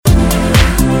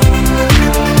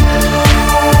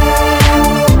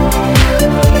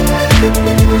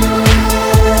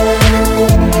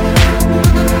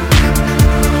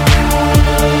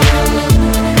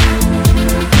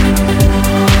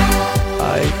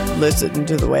listen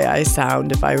to the way I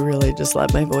sound if I really just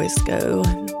let my voice go.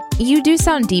 You do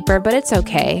sound deeper, but it's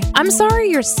okay. I'm sorry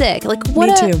you're sick. Like,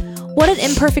 Me too. What an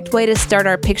imperfect way to start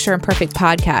our Picture Imperfect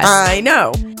podcast. I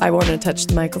know. I want to touch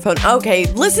the microphone. Okay,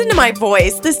 listen to my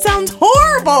voice. This sounds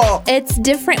horrible. It's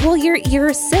different. Well,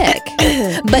 you're sick,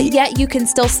 but yet you can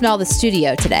still smell the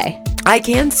studio today. I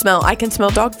can smell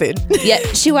dog food.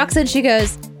 Yet she walks in, she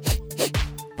goes,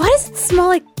 "Why does it smell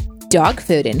like dog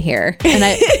food in here?" And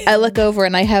I look over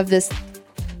and I have this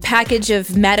package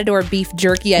of Matador beef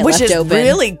jerky I left open. Which is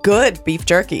really good beef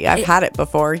jerky. I've had it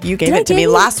before. You gave it to me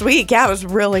last week. Yeah, it was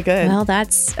really good. Well,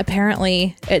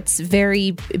 it's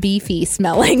very beefy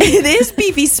smelling. It is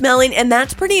beefy smelling, and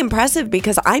that's pretty impressive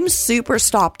because I'm super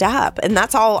stopped up, and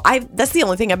that's the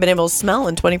only thing I've been able to smell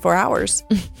in 24 hours.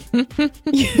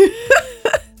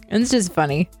 It's just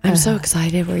funny. I'm so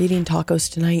excited. We're eating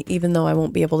tacos tonight, even though I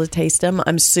won't be able to taste them.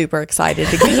 I'm super excited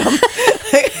to get them.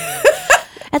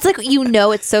 It's like,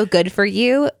 it's so good for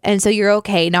you, and so you're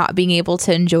okay not being able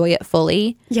to enjoy it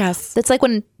fully. Yes. It's like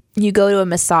when you go to a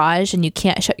massage and you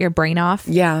can't shut your brain off.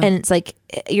 Yeah. And it's like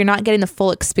you're not getting the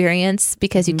full experience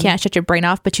because you can't shut your brain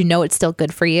off, but it's still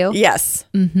good for you. Yes.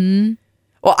 Mm-hmm.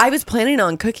 Well, I was planning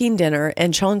on cooking dinner,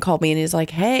 and Sean called me and he's like,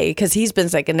 "Hey," because he's been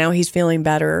sick and now he's feeling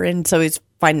better, and so he's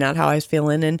finding out how I was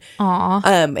feeling, and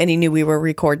and he knew we were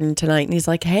recording tonight, and he's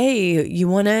like, "Hey, you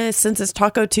want to, since it's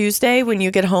Taco Tuesday, when you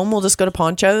get home, we'll just go to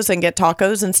Poncho's and get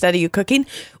tacos instead of you cooking,"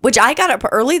 which I got up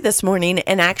early this morning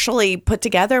and actually put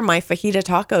together my fajita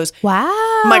tacos.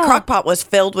 Wow. My crock pot was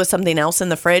filled with something else in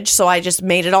the fridge, so I just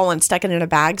made it all and stuck it in a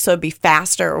bag so it'd be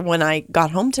faster when I got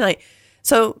home tonight.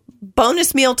 So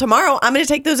bonus meal tomorrow, I'm going to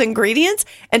take those ingredients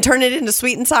and turn it into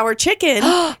sweet and sour chicken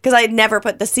because I had never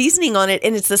put the seasoning on it,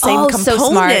 and it's the same components.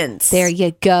 So smart. There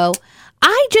you go.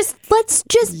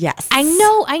 Yes. I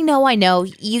know.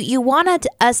 You wanted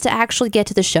us to actually get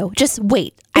to the show. Just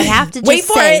wait. I have to just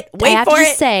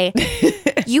say,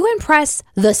 you impress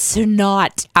the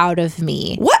snot out of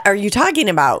me. What are you talking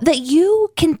about? That you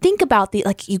can think about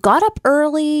you got up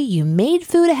early, you made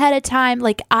food ahead of time.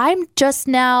 Like, I'm just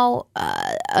now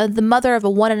the mother of a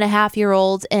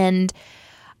 1.5-year-old, and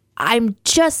I'm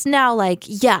just now I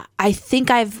think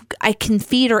I can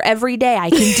feed her every day. I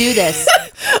can do this.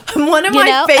 One of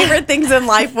my favorite things in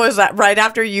life was that right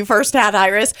after you first had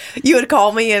Iris, you would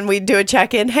call me and we'd do a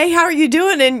check-in. "Hey, how are you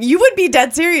doing?" And you would be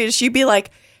dead serious. You'd be like,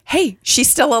 "Hey,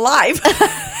 she's still alive."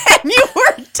 And you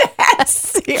were dead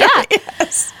serious. Yeah.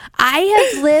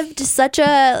 I have lived so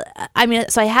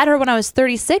I had her when I was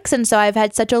 36, and so I've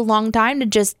had such a long time to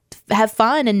just have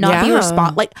fun and not be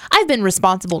responsible. Like, I've been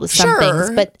responsible to some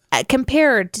things, but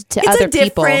compared to other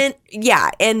people. Yeah,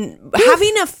 and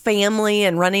having a family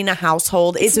and running a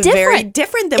household is very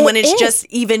different than when it's just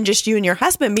you and your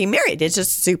husband being married. It's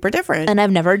just super different. And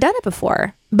I've never done it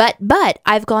before. But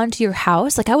I've gone to your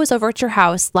house. Like, I was over at your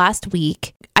house last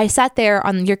week. I sat there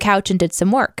on your couch and did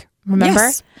some work. Remember?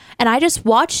 Yes. And I just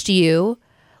watched you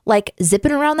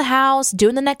zipping around the house,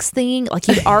 doing the next thing. Like,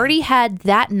 you'd already had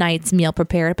that night's meal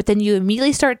prepared, but then you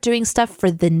immediately start doing stuff for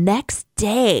the next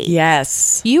day.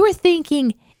 Yes. You were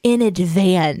thinking in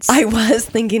advance. I was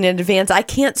thinking in advance. I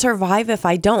can't survive if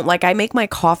I don't. Like, I make my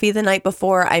coffee the night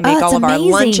before. I make all of our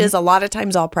lunches. A lot of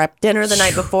times I'll prep dinner the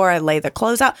night before. I lay the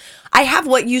clothes out. I have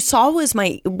what you saw was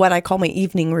what I call my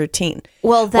evening routine.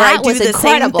 Well, that was incredible.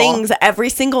 Where I do the same things every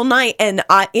single night. And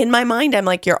in my mind, I'm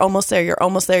like, "You're almost there. You're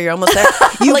almost there. You're almost there."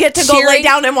 You get to go lay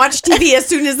down and watch TV as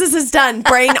soon as this is done.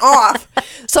 Brain off.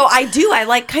 So I do.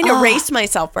 I kind of race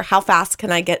myself for how fast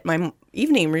can I get my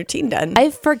evening routine done.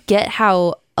 I forget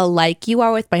how alike you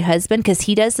are with my husband, because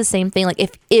he does the same thing. Like,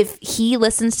 if he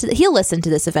listens to he'll listen to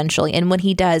this eventually, and when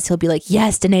he does, he'll be like,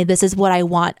 "Yes, Danae, this is what I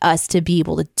want us to be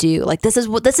able to do. Like, this is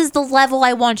the level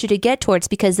I want you to get towards,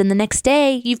 because then the next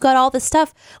day you've got all the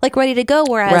stuff ready to go."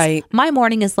 Whereas my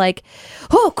morning is like,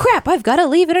 "Oh crap, I've got to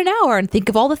leave in an hour and think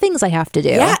of all the things I have to do."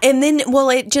 Yeah, and then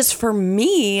it just, for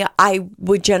me, I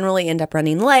would generally end up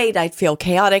running late. I'd feel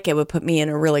chaotic. It would put me in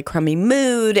a really crummy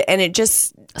mood, and it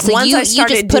just once I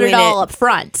started you just put doing it all up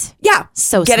front. Yeah.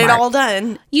 So get smart. it all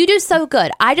done. You do so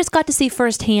good. I just got to see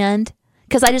firsthand,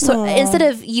 because I just, instead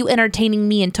of you entertaining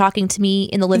me and talking to me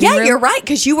in the living room. Yeah, you're right,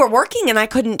 because you were working and I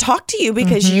couldn't talk to you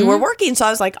because you were working. So I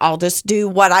was like, I'll just do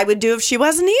what I would do if she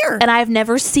wasn't here. And I've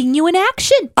never seen you in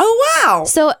action. Oh, wow.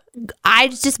 So I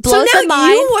just blows my mind. So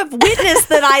now you have witnessed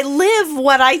that I live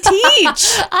what I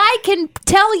teach. I can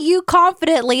tell you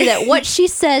confidently that what she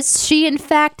says, she in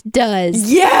fact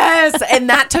does. Yes. And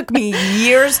that took me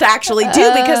years to actually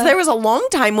do, because there was a long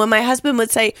time when my husband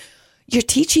would say, "You're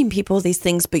teaching people these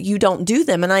things, but you don't do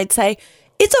them." And I'd say,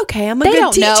 "It's okay. I'm a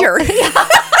good teacher."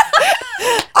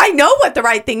 I know what the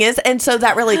right thing is. And so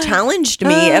that really challenged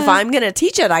me. If I'm going to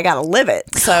teach it, I got to live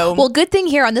it. So, well, good thing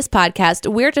here on this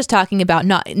podcast, we're just talking about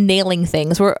not nailing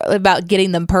things. We're about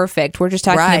getting them perfect. We're just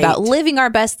talking about living our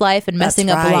best life and messing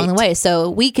up along the way. So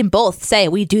we can both say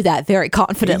we do that very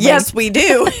confidently. Yes, we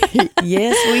do.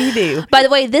 Yes, we do. By the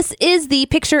way, this is the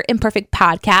Picture Imperfect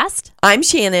podcast. I'm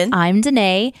Shannon. I'm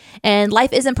Danae. And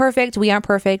life isn't perfect. We aren't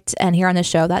perfect. And here on this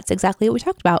show, that's exactly what we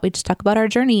talked about. We just talk about our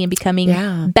journey and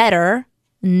becoming better,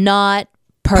 not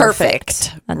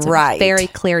perfect. That's a very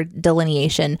clear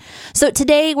delineation. So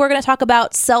today we're going to talk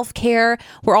about self-care.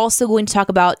 We're also going to talk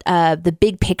about the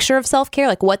big picture of self-care,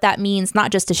 like what that means,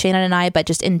 not just to Shannon and I, but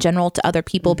just in general to other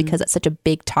people, because it's such a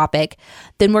big topic.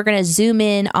 Then we're going to zoom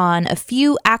in on a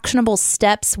few actionable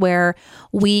steps where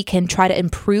we can try to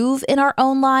improve in our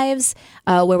own lives,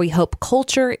 where we hope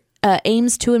culture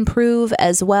aims to improve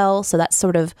as well. So that's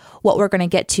sort of what we're going to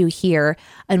get to here.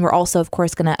 And we're also, of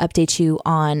course, going to update you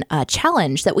on a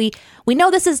challenge that we know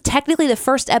this is technically the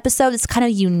first episode. It's kind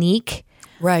of unique.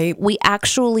 Right. We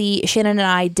actually, Shannon and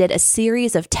I did a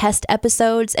series of test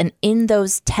episodes, and in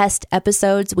those test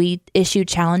episodes, we issued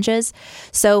challenges.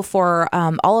 So for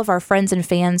all of our friends and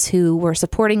fans who were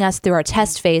supporting us through our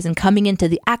test phase and coming into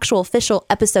the actual official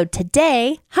episode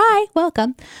today, hi,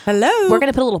 welcome. Hello. We're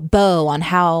going to put a little bow on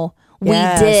how we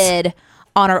did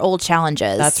on our old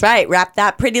challenges. That's right. Wrap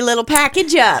that pretty little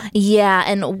package up. Yeah,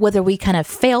 and whether we kind of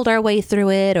failed our way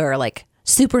through it or like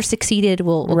super succeeded,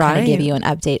 we'll kind of give you an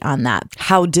update on that.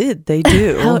 How did they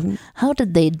do? how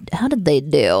did they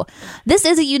do? This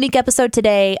is a unique episode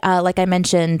today, like I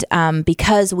mentioned,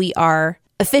 because we are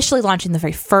officially launching the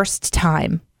very first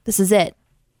time. This is it.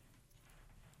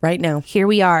 Right now. Here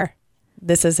we are.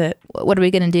 This is it. What are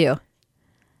we going to do?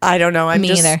 I don't know.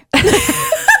 Me either.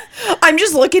 I'm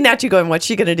just looking at you going, what's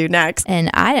she going to do next? And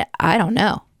I don't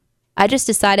know. I just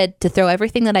decided to throw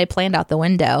everything that I planned out the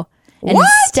window. And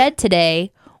instead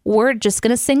today, we're just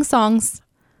going to sing songs.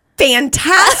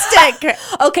 Fantastic.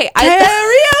 Okay.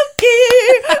 Karaoke.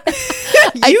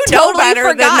 You know better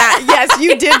than that. Yes,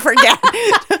 you did forget.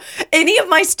 Any of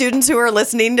my students who are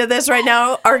listening to this right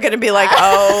now are going to be like,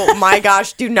 oh my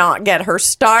gosh, do not get her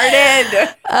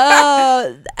started.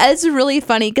 Oh, it's really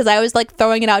funny because I was like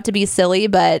throwing it out to be silly,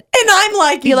 but. And I'm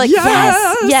like, you're like,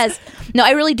 yes. No,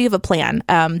 I really do have a plan.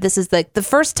 This is like the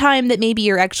first time that maybe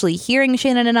you're actually hearing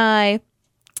Shannon and I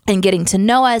and getting to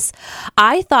know us.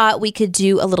 I thought we could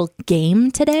do a little game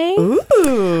today.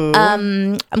 Ooh.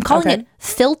 I'm calling it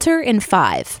Filter in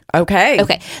 5.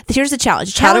 Okay. Here's the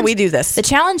challenge. How do we do this? The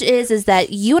challenge is that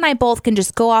you and I both can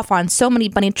just go off on so many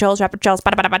bunny trails, rapid trails,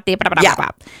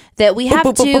 that we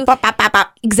have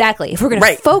to exactly. If we're going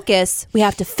to focus, we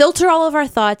have to filter all of our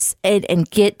thoughts and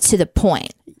get to the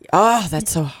point. Oh,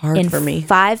 that's so hard for me.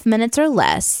 5 minutes or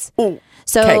less. Ooh.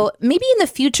 So maybe in the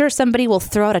future, somebody will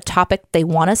throw out a topic they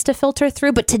want us to filter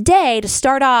through. But today, to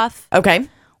start off,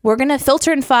 we're going to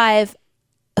filter in 5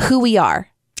 who we are.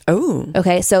 Oh.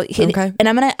 Okay. So, and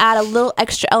I'm going to add a little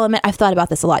extra element. I've thought about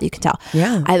this a lot. You can tell.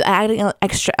 Yeah. I've added an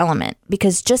extra element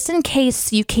because just in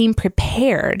case you came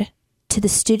prepared to the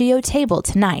studio table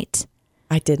tonight.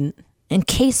 I didn't. In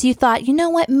case you thought, you know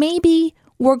what, maybe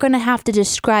we're going to have to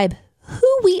describe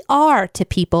who we are to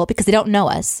people because they don't know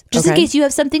us. Just in case you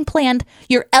have something planned,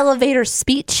 your elevator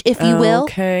speech, if you will.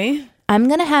 Okay. I'm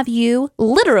going to have you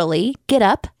literally get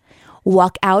up,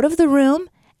 walk out of the room,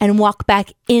 and walk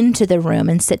back into the room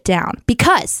and sit down.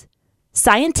 Because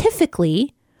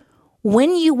scientifically,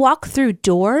 when you walk through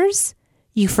doors,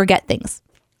 you forget things.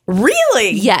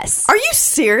 Really? Yes. Are you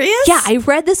serious? Yeah, I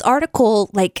read this article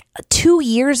like 2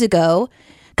 years ago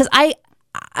because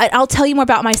I'll tell you more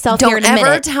about myself here in a minute. Don't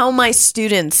ever tell my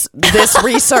students this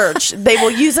research. They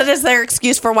will use it as their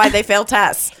excuse for why they fail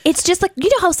tests. It's just like, you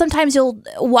know how sometimes you'll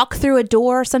walk through a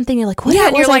door or something, you're like, what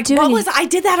was I doing? I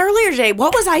did that earlier today.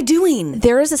 What was I doing?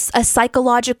 There is a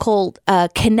psychological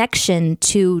connection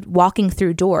to walking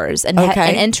through doors and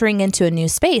entering into a new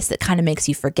space that kind of makes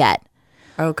you forget.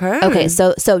 Okay,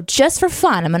 so just for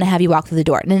fun, I'm going to have you walk through the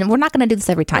door. And we're not going to do this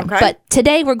every time. Okay. But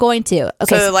today we're going to.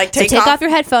 Okay, so take off your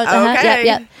headphones. Okay.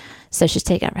 Yep. So she's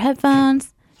taking off her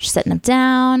headphones. She's setting them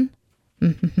down.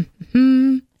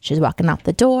 She's walking out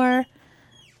the door.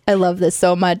 I love this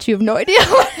so much. You have no idea.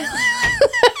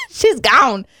 She's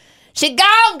gone. She's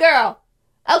gone, girl.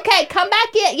 Okay, come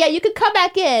back in. Yeah, you can come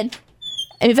back in.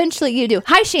 And eventually you do.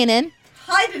 Hi, Shannon.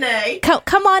 Hi, Danae.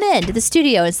 Come on in to the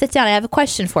studio and sit down. I have a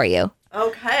question for you.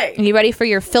 Okay. Are you ready for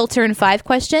your filter in 5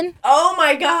 question? Oh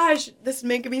my gosh. This is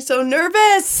making me so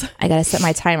nervous. I got to set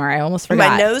my timer. I almost forgot.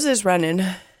 My nose is running.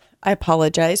 I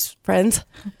apologize, friends.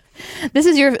 This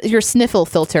is your sniffle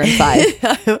filter in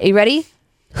 5. Are you ready?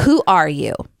 Who are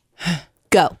you?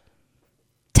 Go.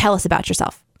 Tell us about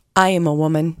yourself. I am a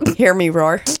woman. Hear me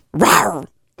roar. Rawr.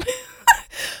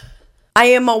 I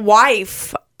am a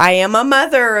wife. I am a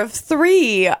mother of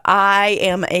 3. I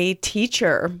am a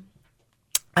teacher.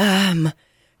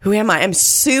 Who am I? I'm a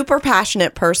super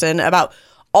passionate person about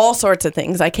all sorts of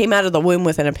things. I came out of the womb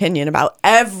with an opinion about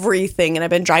everything, and I've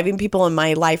been driving people in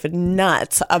my life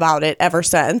nuts about it ever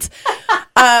since.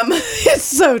 It's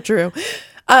so true.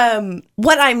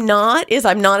 What I'm not is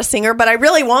I'm not a singer, but I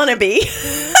really want to be.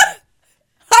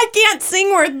 I can't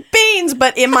sing worth beans,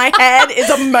 but in my head it's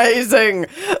amazing.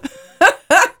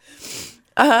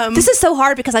 This is so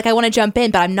hard because like I want to jump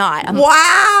in, but I'm not.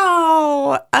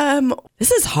 Wow.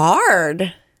 This is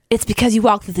hard. It's because you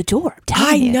walked through the door.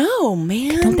 I know,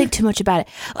 man. Don't think too much about it.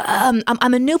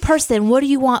 I'm a new person. What do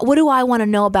you want? What do I want to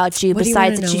know about you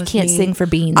besides that you can't sing for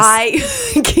beans? I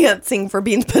can't sing for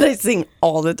beans, but I sing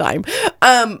all the time.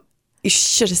 You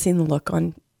should have seen the look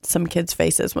on some kids'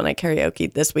 faces when I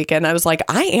karaoke this weekend. I was like,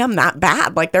 I am that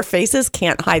bad. Like their faces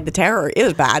can't hide the terror. It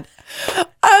was bad.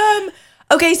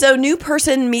 Okay, so new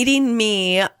person meeting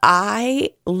me.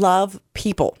 I love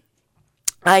people.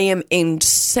 I am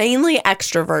insanely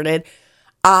extroverted.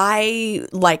 I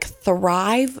like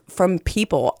thrive from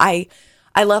people. I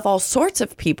love all sorts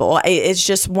of people. It's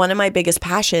just one of my biggest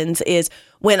passions is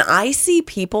when I see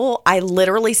people, I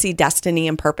literally see destiny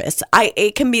and purpose.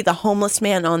 It can be the homeless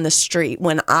man on the street.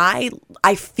 When I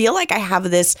feel like I have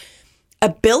this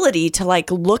ability to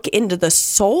like look into the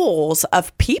souls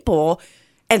of people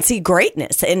and see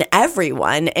greatness in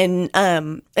everyone. And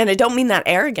I don't mean that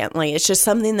arrogantly. It's just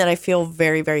something that I feel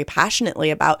very, very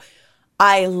passionately about.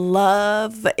 I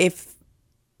love, if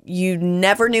you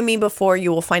never knew me before,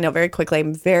 you will find out very quickly.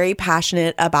 I'm very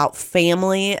passionate about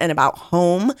family and about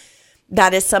home.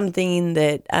 That is something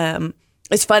that,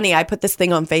 it's funny. I put this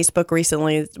thing on Facebook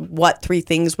recently. What 3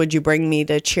 things would you bring me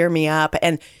to cheer me up?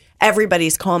 And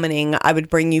everybody's commenting, I would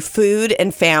bring you food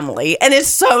and family. And it's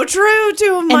so true.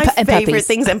 2 of my favorite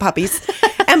things. And puppies.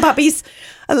 And puppies.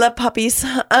 I love puppies.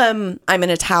 I'm an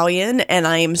Italian and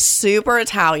I am super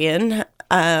Italian.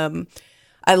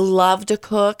 I love to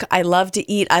cook. I love to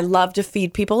eat. I love to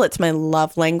feed people. It's my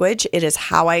love language. It is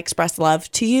how I express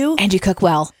love to you. And you cook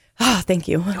well. Oh, thank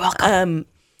you. You're welcome.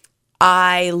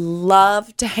 I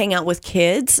love to hang out with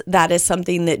kids. That is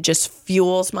something that just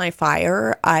fuels my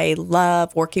fire. I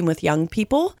love working with young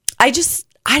people. I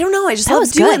don't know. I just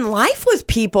love doing life with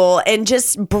people and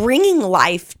just bringing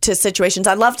life to situations.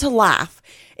 I love to laugh.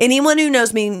 Anyone who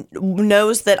knows me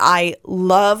knows that I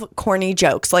love corny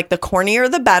jokes. Like the cornier,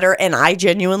 the better. And I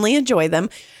genuinely enjoy them.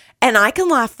 And I can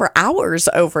laugh for hours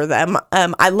over them.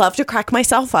 I love to crack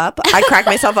myself up. I crack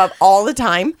myself up all the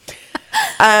time.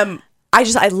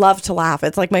 I love to laugh.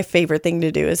 It's like my favorite thing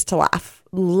to do is to laugh.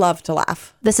 Love to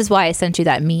laugh. This is why I sent you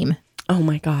that meme. Oh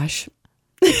my gosh.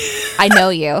 I know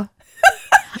you.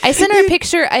 I sent her a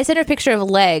picture of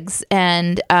legs,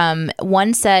 and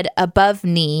one said above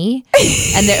knee,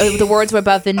 and the words were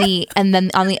above the knee, and then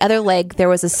on the other leg there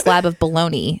was a slab of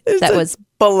bologna that was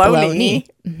bologna.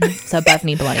 Mm-hmm. So above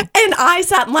knee bologna. And I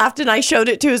sat and laughed, and I showed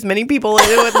it to as many people as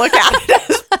would look at it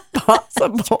as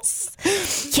possible.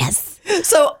 Yes.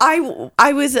 So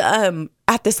I was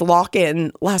at this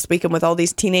lock-in last weekend with all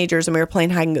these teenagers, and we were playing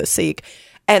hide and go seek.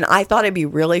 And I thought it'd be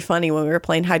really funny when we were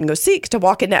playing hide and go seek to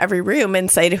walk into every room and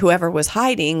say to whoever was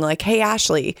hiding, like, hey,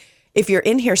 Ashley, if you're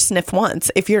in here, sniff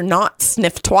once. If you're not,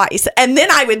 sniff twice. And then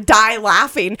I would die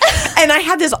laughing. And I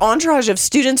had this entourage of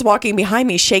students walking behind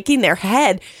me, shaking their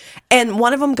head. And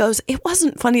one of them goes, it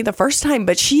wasn't funny the first time,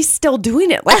 but she's still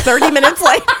doing it like 30 minutes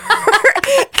later.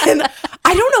 And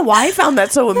I don't know why I found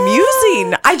that so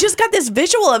amusing. I just got this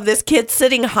visual of this kid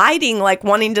sitting, hiding, like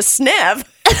wanting to sniff.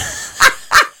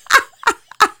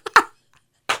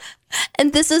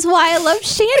 And this is why I love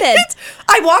Shannon.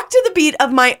 I walk to the beat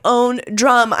of my own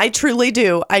drum. I truly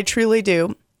do. I truly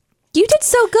do. You did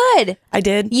so good. I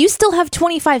did. You still have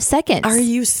 25 seconds. Are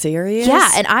you serious?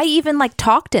 Yeah, and I even like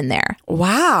talked in there.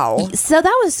 Wow. So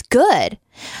that was good.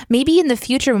 Maybe in the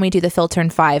future when we do the Phil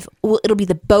Turn 5, it'll be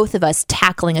the both of us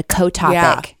tackling a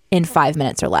co-topic in 5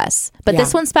 minutes or less. But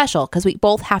this one's special because we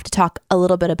both have to talk a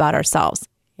little bit about ourselves.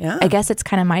 Yeah. I guess it's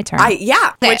kind of my turn.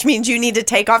 Which means you need to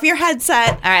take off your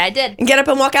headset. All right, I did. And get up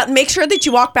and walk out and make sure that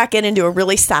you walk back in and do a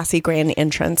really sassy grand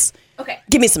entrance. Okay.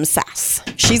 Give me some sass.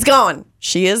 She's gone.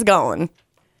 She is gone.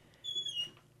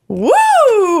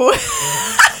 Woo!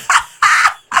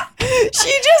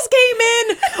 She just came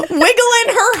in, wiggling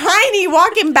her hiney,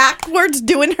 walking backwards,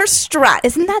 doing her strut.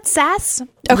 Isn't that sass?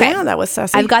 Okay. Yeah, that was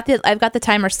sassy. I've got the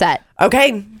timer set.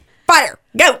 Okay. Fire.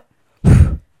 Go.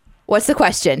 What's the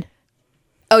question?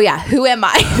 Oh, yeah. Who am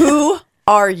I? Who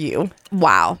are you?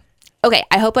 Wow. Okay,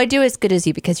 I hope I do as good as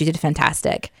you because you did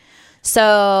fantastic.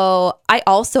 So I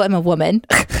also am a woman.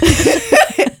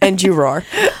 And you roar.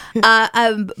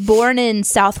 I'm born in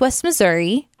Southwest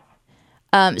Missouri.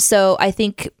 So I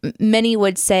think many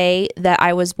would say that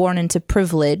I was born into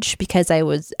privilege because I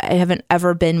haven't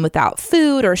ever been without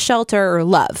food or shelter or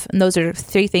love. And those are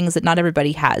 3 things that not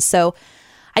everybody has. So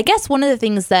I guess one of the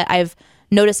things that I've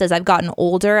noticed as I've gotten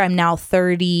older, I'm now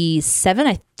 37.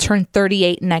 I turned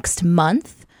 38 next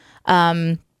month.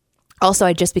 Also,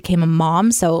 I just became a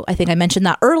mom, so I think I mentioned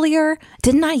that earlier.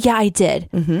 Didn't I? Yeah, I did.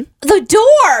 Mm-hmm.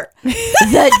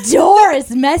 The door is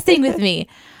messing with me.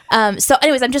 So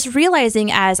anyways, I'm just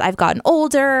realizing as I've gotten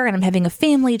older and I'm having a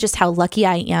family, just how lucky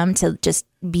I am to just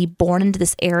be born into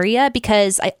this area,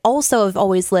 because I also have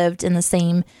always lived in the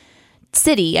same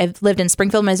city. I've lived in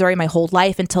Springfield, Missouri my whole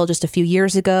life until just a few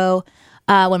years ago,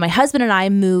 when my husband and I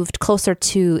moved closer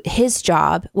to his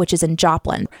job, which is in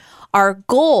Joplin. Our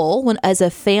goal as a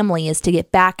family is to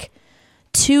get back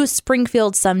to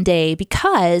Springfield someday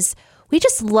because we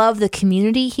just love the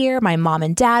community here. My mom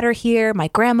and dad are here. My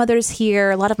grandmother's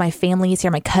here. A lot of my family is here,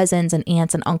 my cousins and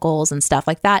aunts and uncles and stuff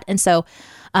like that. And so,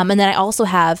 and then I also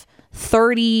have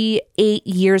 38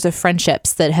 years of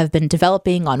friendships that have been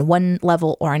developing on one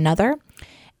level or another.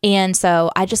 And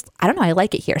so I don't know, I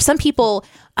like it here. Some people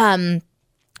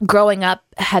growing up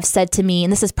have said to me,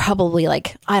 and this is probably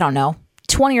like, I don't know,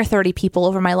 20 or 30 people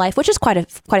over my life, which is quite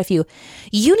a few.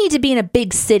 You need to be in a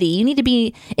big city. You need to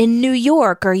be in New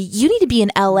York, or you need to be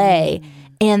in LA.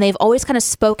 And they've always kind of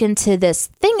spoken to this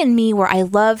thing in me where I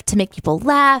love to make people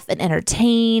laugh and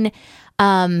entertain.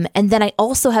 And then I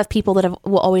also have people that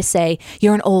will always say,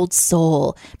 you're an old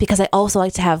soul, because I also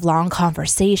like to have long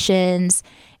conversations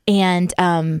and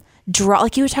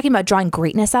like you were talking about drawing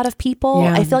greatness out of people.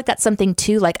 Yeah. I feel like that's something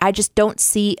too. Like I just don't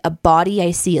see a body,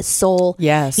 I see a soul.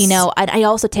 Yes. You know, and I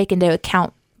also take into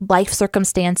account life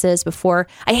circumstances before.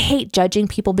 I hate judging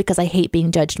people because I hate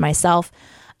being judged myself.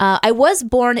 I was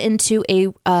born into a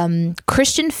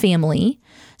Christian family.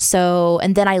 So,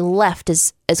 and then I left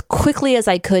as quickly as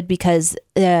I could because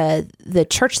the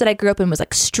church that I grew up in was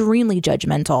extremely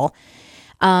judgmental.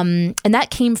 And that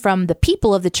came from the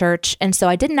people of the church. And so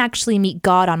I didn't actually meet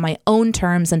God on my own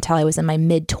terms until I was in my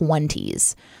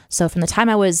mid-20s. So from the time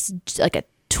I was like a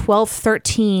 12,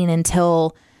 13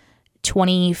 until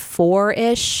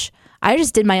 24-ish, I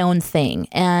just did my own thing.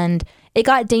 And it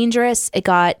got dangerous. It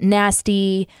got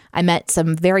nasty. I met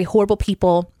some very horrible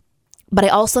people. But I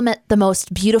also met the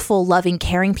most beautiful, loving,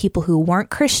 caring people who weren't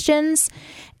Christians.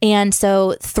 And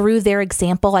so through their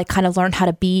example, I kind of learned how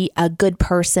to be a good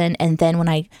person. And then when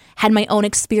I had my own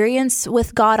experience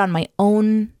with God on my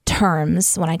own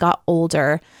terms, when I got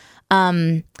older,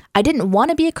 I didn't want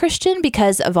to be a Christian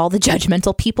because of all the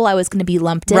judgmental people I was going to be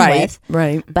lumped in with.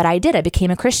 Right. But I did. I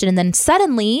became a Christian. And then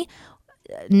suddenly,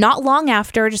 not long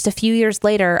after, just a few years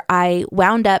later, I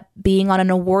wound up being on an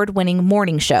award-winning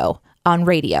morning show on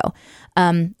radio.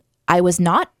 I was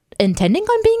not intending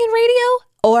on being in radio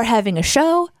or having a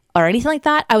show or anything like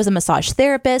that. I was a massage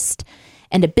therapist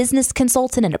and a business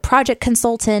consultant and a project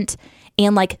consultant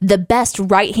and like the best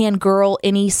right-hand girl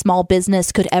any small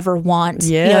business could ever want.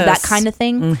 Yes. You know, that kind of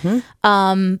thing.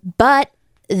 Mm-hmm. But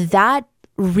that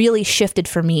really shifted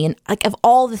for me. And like of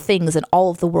all the things in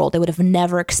all of the world, I would have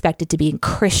never expected to be in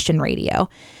Christian radio.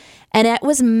 And it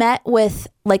was met with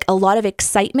like a lot of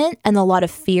excitement and a lot of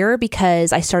fear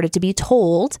because I started to be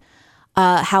told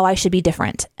how I should be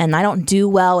different. And I don't do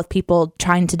well with people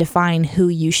trying to define who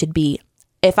you should be.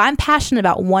 If I'm passionate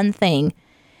about one thing,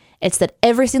 it's that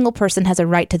every single person has a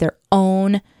right to their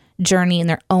own journey and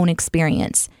their own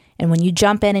experience. And when you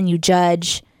jump in and you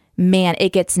judge, man,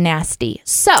 it gets nasty.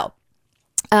 So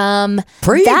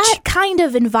that kind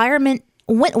of environment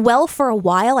went well for a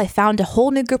while. I found a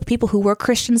whole new group of people who were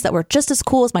Christians that were just as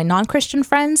cool as my non-Christian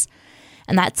friends.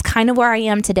 And that's kind of where I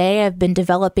am today. I've been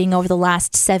developing over the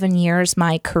last 7 years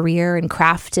my career in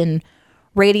craft and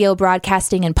radio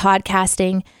broadcasting and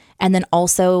podcasting. And then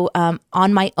also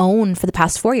on my own for the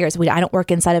past 4 years. I don't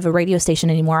work inside of a radio station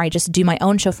anymore. I just do my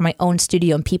own show for my own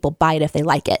studio and people buy it if they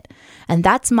like it. And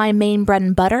that's my main bread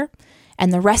and butter.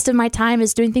 And the rest of my time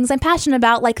is doing things I'm passionate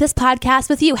about, like this podcast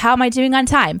with you. How am I doing on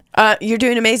time? You're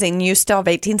doing amazing. You still have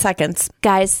 18 seconds.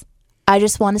 Guys, I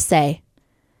just want to say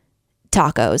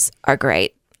tacos are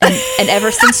great. And ever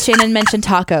since Shannon mentioned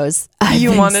tacos, I've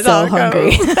been so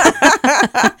hungry.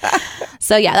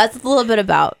 So yeah, that's a little bit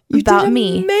about me.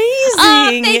 Amazing. Oh,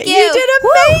 thank you. You did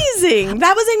amazing. Woo.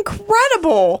 That was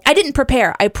incredible. I didn't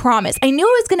prepare. I promise. I knew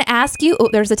I was going to ask you. Oh,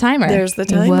 there's the timer. There's the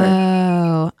timer.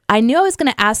 Whoa. I knew I was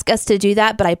going to ask us to do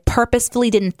that, but I purposefully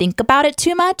didn't think about it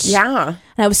too much. Yeah. And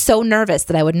I was so nervous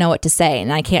that I would know what to say,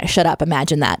 and I can't shut up.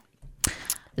 Imagine that.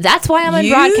 That's why I'm in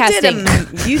broadcasting.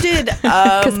 You did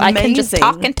because I can just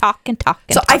talk and talk and talk.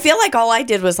 So I feel like all I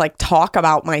did was like talk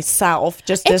about myself,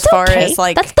 just it's as far okay. as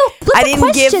like that's I didn't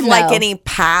question, give like though. any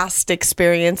past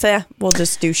experience. We'll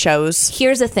just do shows.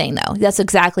 Here's the thing, though. That's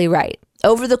exactly right.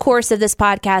 Over the course of this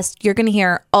podcast, you're going to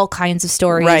hear all kinds of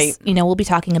stories. Right. You know, we'll be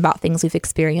talking about things we've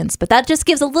experienced, but that just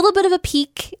gives a little bit of a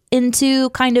peek into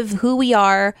kind of who we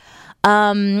are.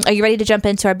 Are you ready to jump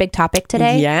into our big topic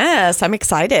today? Yes, I'm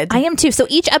excited. I am too. So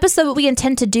each episode, what we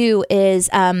intend to do is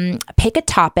pick a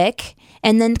topic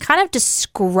and then kind of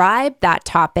describe that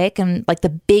topic and like the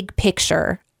big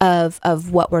picture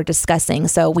of what we're discussing.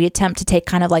 So we attempt to take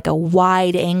kind of like a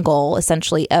wide angle,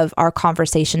 essentially, of our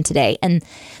conversation today. And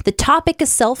the topic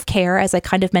is self-care, as I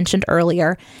kind of mentioned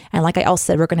earlier. And like I also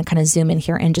said, we're going to kind of zoom in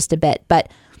here in just a bit.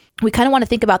 But we kind of want to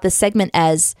think about this segment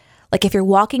as like if you're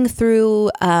walking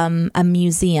through a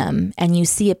museum and you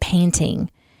see a painting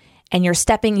and you're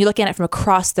looking at it from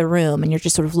across the room and you're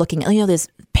just sort of looking, these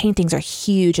paintings are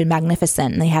huge and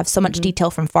magnificent and they have so much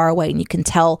detail from far away and you can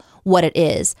tell what it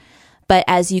is. But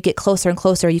as you get closer and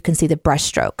closer, you can see the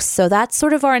brushstrokes. So that's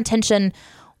sort of our intention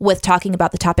with talking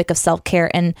about the topic of self-care.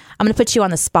 And I'm going to put you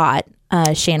on the spot,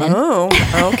 Shannon. Oh,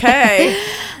 okay.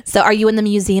 So are you in the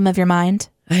museum of your mind?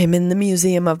 I'm in the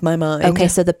museum of my mind. Okay,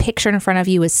 so the picture in front of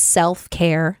you is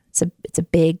self-care. It's a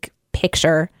big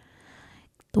picture.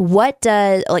 What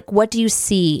do you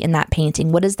see in that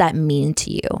painting? What does that mean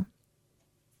to you?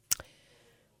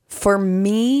 For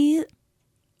me,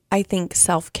 I think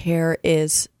self-care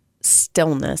is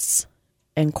stillness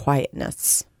and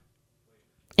quietness.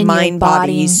 In mind,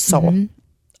 body, soul, mm-hmm.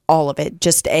 all of it.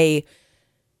 Just a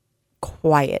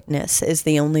quietness is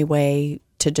the only way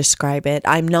to describe it.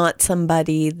 I'm not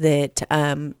somebody that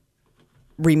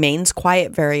remains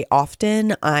quiet very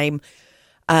often. I'm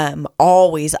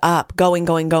always up,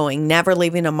 going, never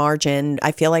leaving a margin.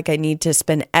 I feel like I need to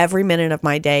spend every minute of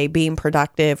my day being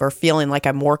productive or feeling like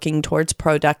I'm working towards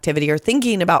productivity or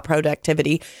thinking about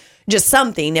productivity. Just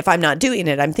something. If I'm not doing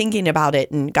it, I'm thinking about it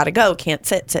and gotta go, can't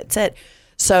sit.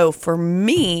 So for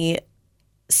me,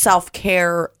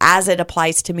 self-care as it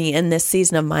applies to me in this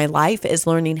season of my life is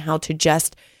learning how to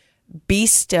just be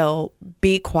still,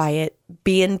 be quiet,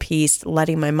 be in peace,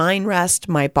 letting my mind rest,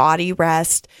 my body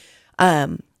rest.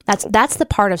 That's the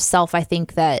part of self, I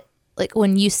think, that like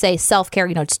when you say self-care,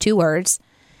 it's 2 words,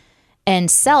 and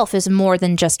self is more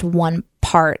than just one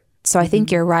part. So I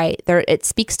think you're right. It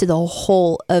speaks to the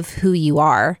whole of who you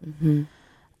are. Mm-hmm.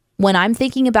 When I'm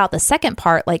thinking about the second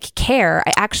part, like care,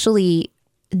 I actually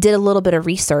did a little bit of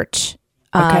research.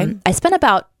 Okay. I spent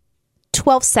about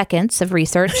 12 seconds of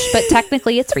research, but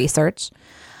technically it's research.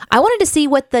 I wanted to see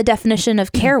what the definition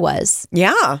of care was.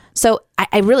 Yeah. So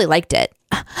I really liked it.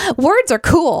 Words are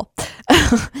cool.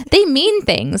 They mean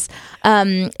things.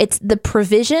 It's the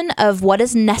provision of what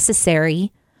is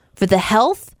necessary for the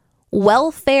health,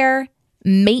 welfare,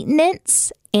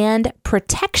 maintenance, and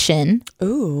protection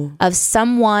of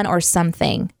someone or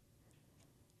something.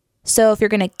 So if you're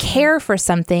going to care for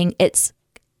something,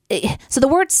 so the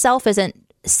word self isn't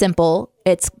simple.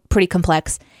 It's pretty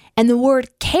complex. And the word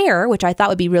care, which I thought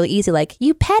would be really easy, like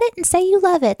you pet it and say you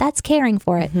love it, that's caring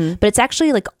for it. Mm-hmm. But it's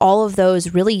actually like all of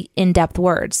those really in-depth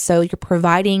words. So you're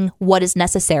providing what is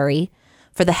necessary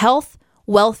for the health,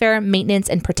 welfare, maintenance,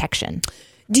 and protection.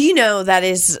 Do you know that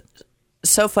is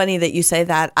so funny that you say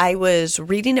that? I was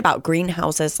reading about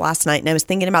greenhouses last night and I was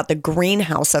thinking about the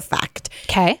greenhouse effect.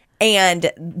 Okay.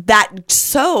 And that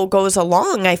so goes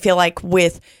along, I feel like,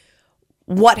 with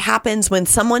what happens when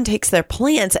someone takes their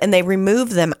plants and they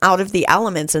remove them out of the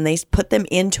elements and they put them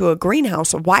into a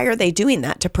greenhouse. Why are they doing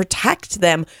that? To protect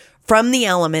them from the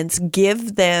elements,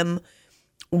 give them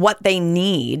what they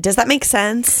need. Does that make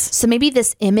sense? So maybe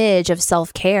this image of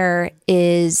self-care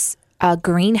is a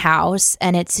greenhouse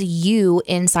and it's you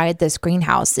inside this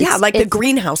greenhouse. It's the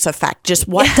greenhouse effect. Just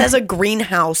what does a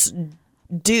greenhouse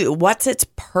do? What's its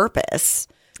purpose?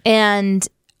 And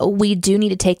we do need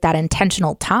to take that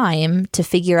intentional time to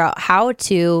figure out how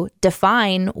to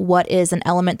define what is an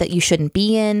element that you shouldn't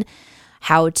be in,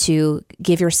 how to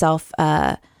give yourself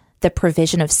the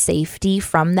provision of safety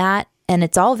from that. And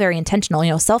it's all very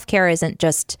intentional. Self-care isn't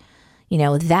just,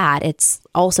 that. It's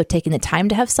also taking the time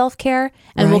to have self-care.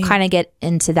 And We'll kind of get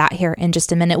into that here in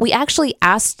just a minute. We actually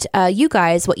asked you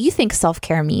guys what you think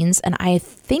self-care means. And I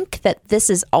think that this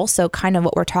is also kind of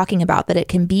what we're talking about, that it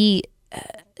can be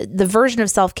the version of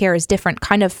self-care is different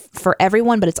kind of for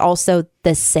everyone, but it's also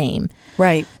the same.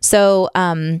 Right. So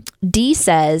D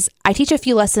says, I teach a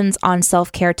few lessons on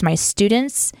self-care to my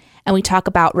students, and we talk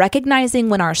about recognizing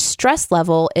when our stress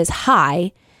level is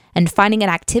high and finding an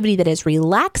activity that is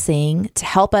relaxing to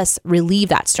help us relieve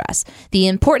that stress. The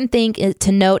important thing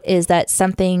to note is that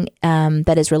something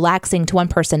that is relaxing to one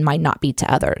person might not be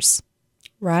to others.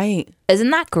 Right. Isn't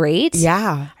that great?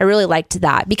 Yeah. I really liked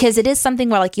that because it is something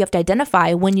where like you have to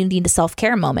identify when you need a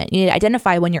self-care moment. You need to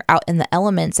identify when you're out in the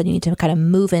elements and you need to kind of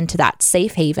move into that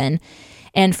safe haven.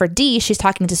 And for Dee, she's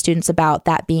talking to students about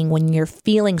that being when you're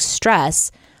feeling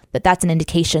stress, that's an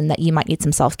indication that you might need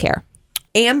some self-care.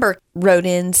 Amber wrote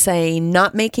in saying,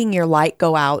 not making your light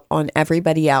go out on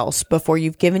everybody else before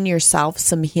you've given yourself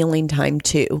some healing time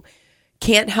too.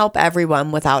 Can't help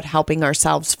everyone without helping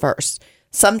ourselves first.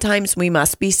 Sometimes we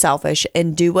must be selfish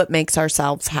and do what makes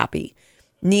ourselves happy.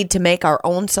 Need to make our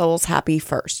own souls happy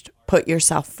first. Put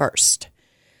yourself first.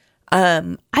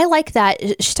 I like that.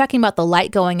 She's talking about the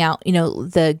light going out,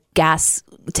 the gas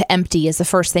to empty is the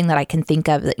first thing that I can think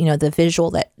of, the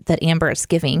visual that Amber is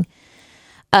giving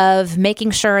of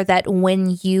making sure that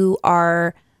when you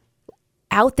are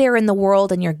out there in the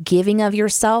world and you're giving of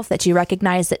yourself, that you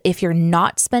recognize that if you're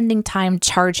not spending time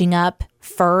charging up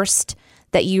first,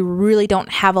 that you really don't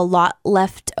have a lot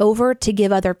left over to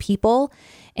give other people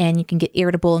and you can get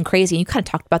irritable and crazy. And you kind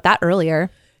of talked about that earlier.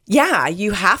 Yeah,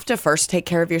 you have to first take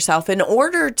care of yourself. In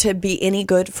order to be any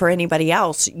good for anybody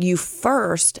else, you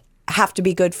first have to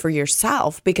be good for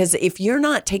yourself, because if you're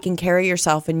not taking care of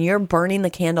yourself and you're burning the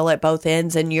candle at both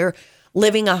ends and you're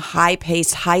living a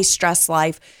high-paced, high-stress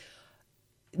life,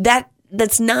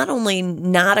 that's not only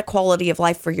not a quality of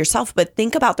life for yourself, but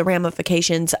think about the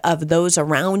ramifications of those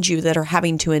around you that are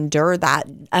having to endure that.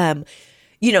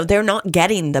 They're not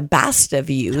getting the best of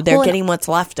you. They're getting what's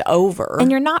left over.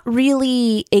 And you're not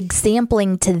really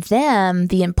exempling to them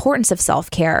the importance of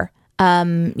self-care.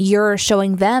 You're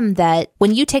showing them that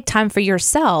when you take time for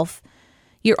yourself,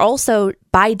 you're also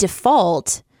by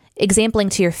default exempling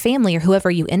to your family or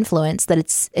whoever you influence that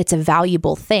it's a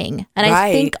valuable thing. And right.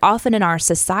 I think often in our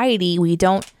society, we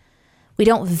don't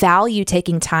value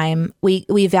taking time.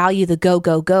 We value the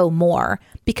go more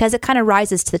because it kind of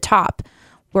rises to the top.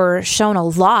 We're shown a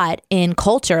lot in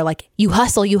culture, like you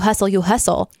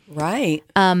hustle. Right.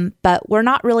 But we're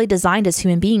not really designed as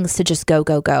human beings to just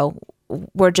go.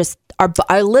 We're just,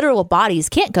 our literal bodies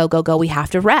can't go. We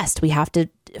have to rest. We have to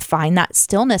find that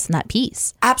stillness and that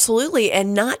peace. Absolutely.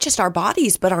 And not just our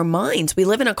bodies, but our minds. We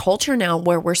live in a culture now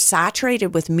where we're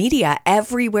saturated with media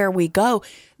everywhere we go.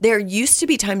 There used to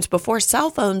be times before cell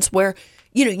phones where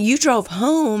you drove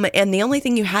home and the only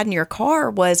thing you had in your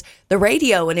car was the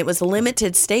radio and it was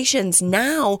limited stations.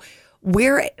 Now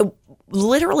we're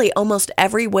literally almost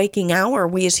every waking hour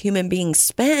we as human beings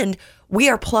spend, we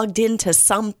are plugged into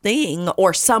something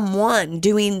or someone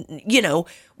doing,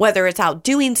 whether it's out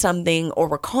doing something or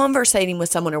we're conversating with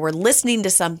someone or we're listening to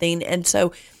something. And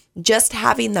so just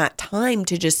having that time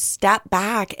to just step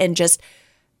back and just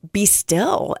be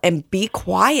still and be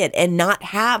quiet and not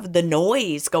have the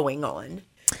noise going on.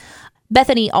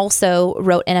 Bethany also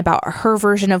wrote in about her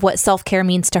version of what self-care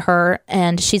means to her,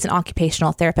 and she's an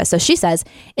occupational therapist. So she says,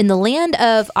 in the land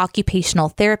of occupational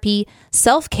therapy,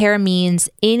 self-care means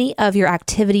any of your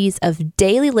activities of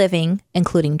daily living,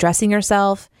 including dressing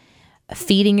yourself,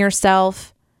 feeding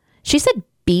yourself. She said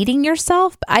beating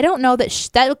yourself. I don't know that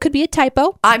that could be a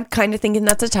typo. I'm kind of thinking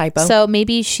that's a typo. So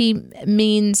maybe she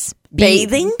means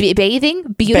bathing,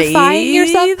 beautifying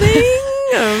yourself.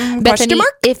 Bethany,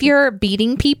 if you're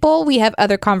beating people, we have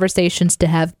other conversations to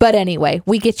have. But anyway,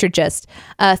 we get your gist.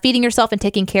 Feeding yourself and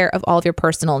taking care of all of your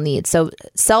personal needs. So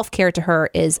self-care to her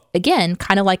is, again,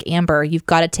 kind of like Amber. You've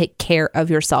got to take care of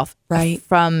yourself. Right.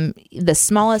 From the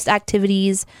smallest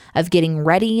activities of getting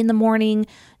ready in the morning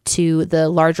to the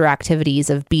larger activities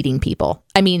of beating people.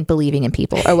 I mean, believing in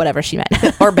people or whatever she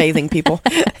meant. Or bathing people.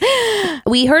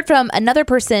 We heard from another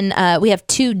person. We have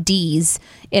 2 Ds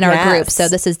in our group. So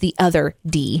this is the other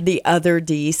D. The other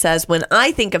D says, when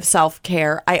I think of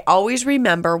self-care, I always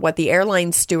remember what the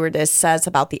airline stewardess says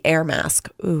about the air mask.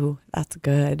 Ooh, that's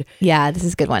good. Yeah, this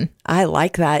is a good one. I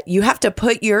like that. You have to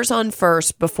put yours on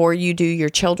first before you do your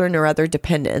children or other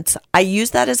dependents. I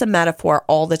use that as a metaphor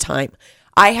all the time.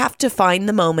 I have to find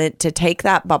the moment to take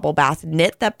that bubble bath,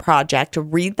 knit that project,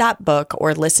 read that book,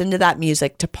 or listen to that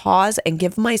music to pause and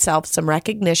give myself some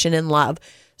recognition and love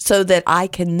so that I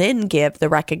can then give the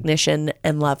recognition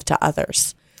and love to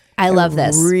others. I love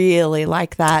this. Really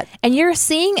like that. And you're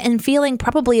seeing and feeling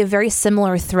probably a very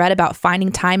similar thread about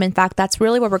finding time. In fact, that's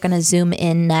really where we're going to zoom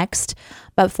in next.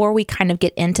 But before we kind of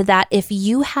get into that, if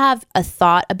you have a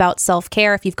thought about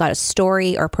self-care, if you've got a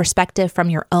story or perspective from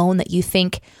your own that you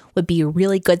think would be a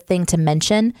really good thing to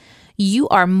mention, you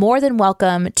are more than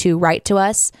welcome to write to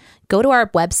us. go to our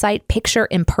website,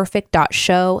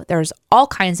 pictureimperfect.show. There's all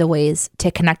kinds of ways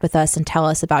to connect with us and tell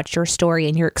us about your story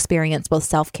and your experience with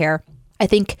self-care. I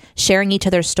think sharing each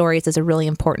other's stories is a really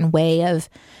important way of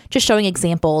just showing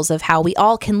examples of how we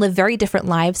all can live very different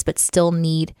lives, but still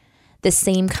need the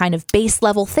same kind of base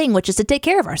level thing, which is to take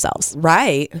care of ourselves.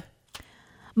 Right.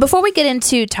 Before we get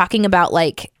into talking about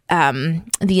like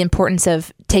the importance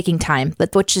of taking time,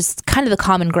 but which is kind of the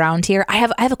common ground here, I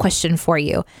have a question for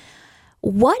you.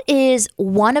 What is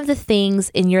one of the things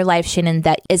in your life, Shannon,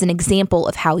 that is an example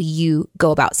of how you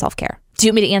go about self-care? Do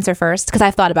you want me to answer first? Because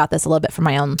I've thought about this a little bit for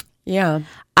my own. Yeah.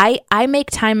 I make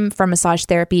time for massage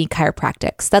therapy and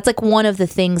chiropractics. That's like one of the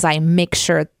things I make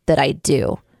sure that I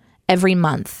do every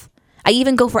month. I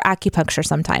even go for acupuncture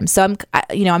sometimes. So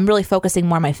I'm really focusing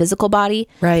more on my physical body.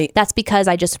 Right. That's because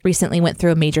I just recently went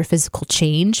through a major physical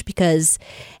change, because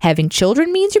having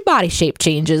children means your body shape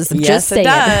changes. Yes, it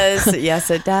does.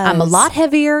 Yes, it does. I'm a lot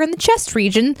heavier in the chest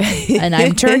region, and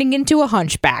I'm turning into a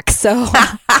hunchback. So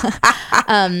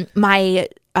my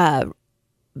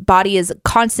body is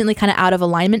constantly kind of out of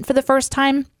alignment for the first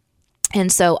time.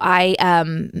 And so I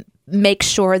make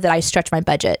sure that I stretch my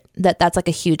budget. That's like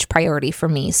a huge priority for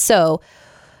me. So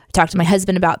I talked to my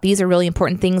husband about these are really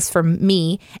important things for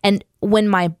me. And when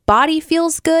my body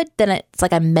feels good, then it's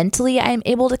like I'm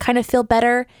able to kind of feel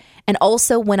better. And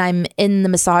also when I'm in the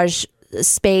massage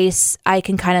space, I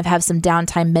can kind of have some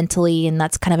downtime mentally. And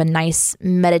that's kind of a nice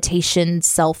meditation,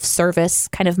 self-service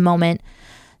kind of moment.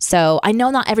 So I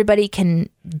know not everybody can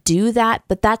do that,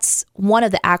 but that's one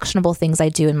of the actionable things I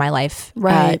do in my life,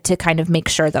 right, to kind of make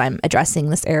sure that I'm addressing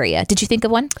this area. Did you think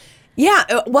of one? Yeah.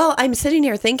 Well, I'm sitting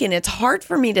here thinking it's hard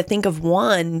for me to think of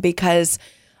one because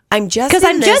I'm just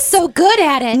so good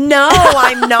at it. No,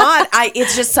 I'm not.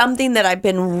 It's just something that I've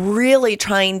been really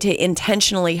trying to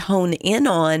intentionally hone in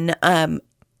on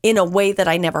in a way that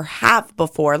I never have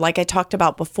before. Like I talked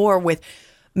about before with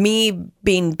me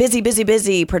being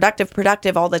busy,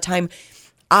 productive all the time.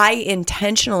 I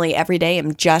intentionally every day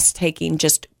am just taking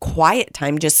just quiet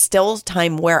time, just still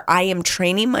time where I am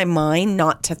training my mind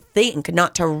not to think,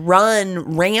 not to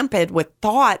run rampant with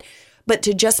thought, but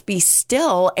to just be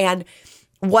still. And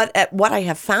what I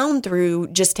have found through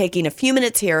just taking a few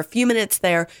minutes here, a few minutes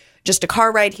there, just a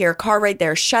car ride here, car ride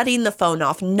there, shutting the phone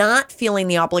off, not feeling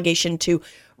the obligation to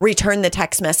return the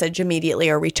text message immediately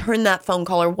or return that phone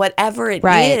call or whatever it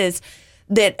is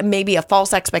that maybe a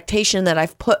false expectation that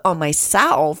I've put on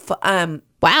myself. Wow,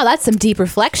 that's some deep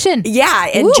reflection.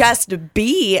 Yeah, and just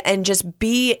be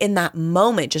in that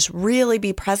moment, just really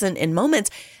be present in moments.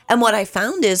 And what I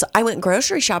found is I went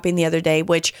grocery shopping the other day,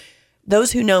 which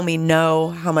those who know me know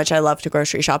how much I love to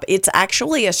grocery shop. It's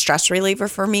actually a stress reliever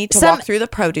for me to walk through the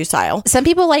produce aisle. Some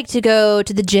people like to go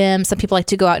to the gym. Some people like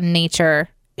to go out in nature.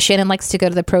 Shannon likes to go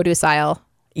to the produce aisle.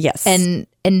 Yes. And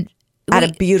at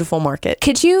a beautiful market.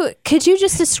 Could you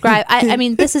just describe, I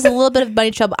mean, this is a little bit of bunny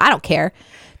trouble. I don't care.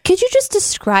 Could you just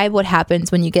describe what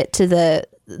happens when you get to the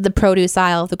produce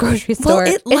aisle of the grocery store?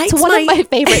 Well, it's one of my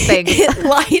favorite things. It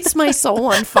lights my soul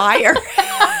on fire.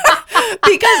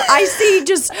 Because I see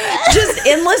just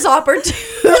endless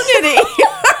opportunity.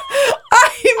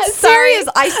 I'm serious.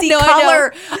 I see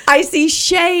color. I see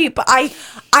shape.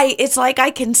 It's like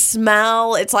I can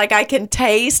smell. It's like I can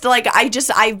taste. Like I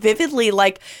vividly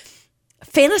like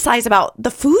fantasize about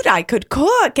the food I could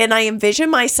cook, and I envision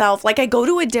myself like I go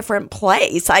to a different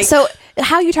place. So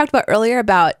how you talked about earlier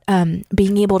about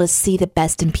being able to see the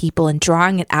best in people and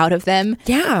drawing it out of them.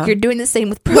 Yeah. You're doing the same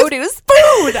with produce.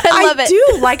 Food. I love it.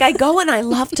 Do. Like I go and I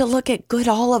love to look at good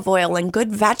olive oil and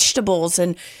good vegetables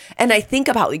and I think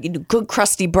about good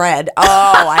crusty bread. Oh,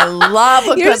 I love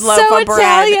a good loaf of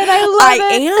bread. Italian. I love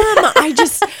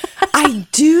it. I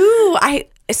do.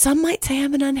 Some might say I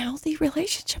have an unhealthy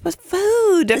relationship with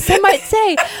food. Some might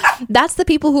say that's the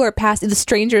people who are passing, the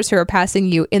strangers who are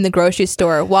passing you in the grocery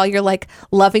store while you're like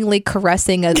lovingly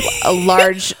caressing a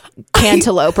large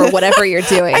cantaloupe or whatever you're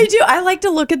doing. I do. I like to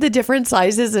look at the different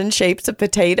sizes and shapes of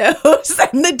potatoes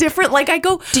and the different, like I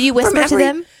go. Do you whisper to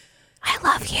them, I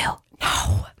love you?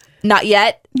 No. Not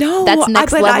yet? No. That's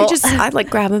next level. I like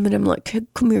grab them and I'm like,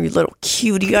 come here, you little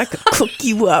cutie. I could cook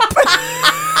you up.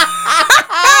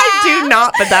 I do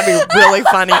not, but that'd be really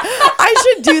funny. I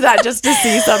should do that just to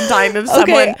see sometime if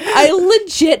someone. I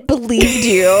legit believed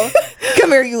you.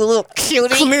 Come here, you little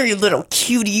cutie. Come here, you little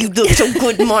cutie. You look so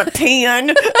good in my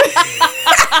pan.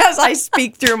 As I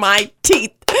speak through my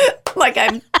teeth like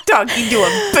I'm talking to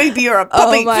a baby or a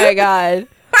puppy. Oh my God.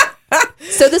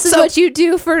 So this is what you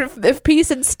do for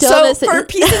peace and stillness. So for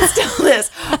peace and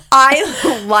stillness,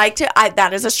 I like to,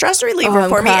 that is a stress reliever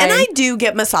for me. And I do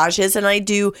get massages and I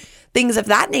do things of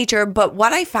that nature. But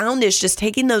what I found is just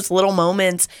taking those little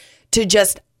moments to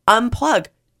just unplug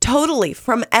totally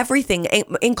from everything,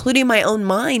 including my own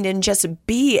mind, and just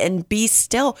be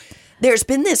still. There's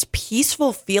been this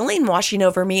peaceful feeling washing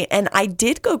over me. And I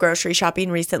did go grocery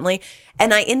shopping recently,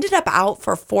 and I ended up out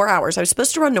for 4 hours. I was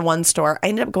supposed to run to one store. I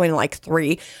ended up going to like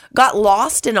 3, got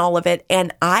lost in all of it.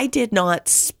 And I did not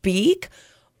speak,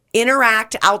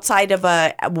 interact outside of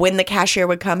when the cashier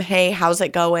would come, hey, how's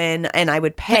it going? And I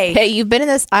would pay. Hey, you've been in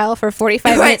this aisle for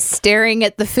 45 minutes staring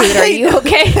at the food. Are you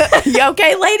okay? You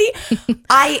okay, lady?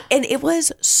 And it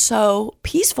was so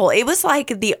peaceful. It was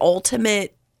like the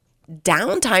ultimate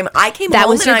downtime. I came that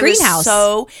home was and your I greenhouse.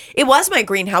 It was my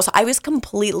greenhouse. I was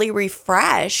completely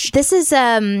refreshed. This is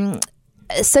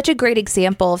such a great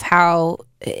example of how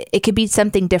it could be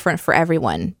something different for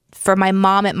everyone. For my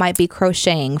mom, it might be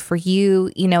crocheting. For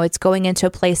you, it's going into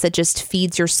a place that just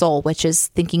feeds your soul, which is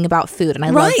thinking about food. And I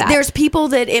love that. There's people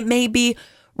that it may be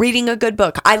reading a good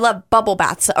book. I love bubble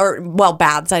baths,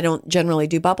 baths. I don't generally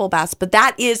do bubble baths, but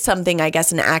that is something, I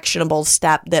guess, an actionable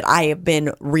step that I have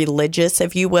been religious,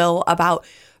 if you will, about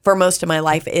for most of my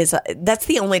life. Is that's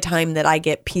the only time that I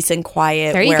get peace and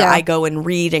quiet, where I go and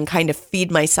read and kind of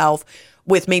feed myself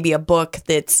with maybe a book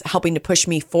that's helping to push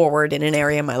me forward in an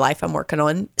area of my life I'm working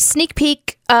on. Sneak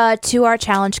peek to our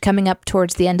challenge coming up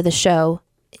towards the end of the show.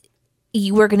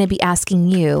 We're going to be asking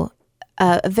you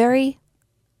a very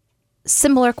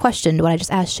similar question to what I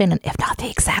just asked Shannon, if not the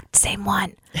exact same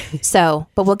one.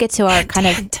 But we'll get to our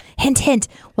hint.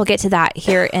 We'll get to that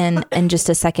here in just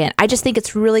a second. I just think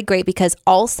it's really great because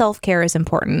all self-care is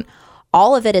important.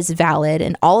 All of it is valid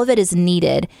and all of it is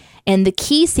needed. And the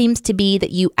key seems to be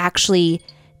that you actually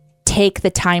take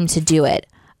the time to do it.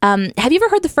 Have you ever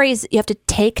heard the phrase, you have to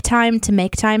take time to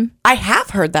make time? I have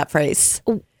heard that phrase.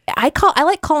 I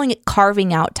like calling it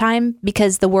carving out time,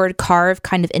 because the word carve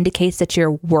kind of indicates that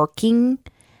you're working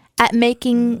at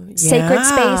making sacred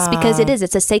space, because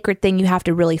it's a sacred thing you have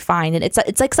to really find. And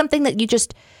it's like something that you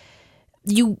just,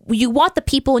 you want the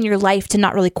people in your life to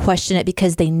not really question it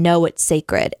because they know it's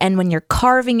sacred. And when you're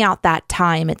carving out that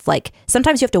time, it's like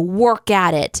sometimes you have to work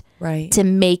at it to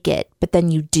make it, but then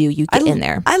you get in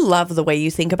there. I love the way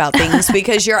you think about things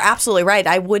because you're absolutely right.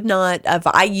 I would not have,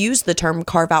 I use the term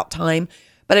carve out time,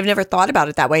 but I've never thought about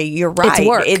it that way. You're right. It's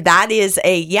work. That is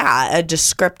a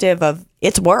descriptive of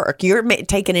it's work. You're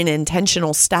taking an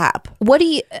intentional step. What do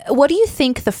you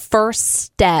think the first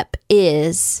step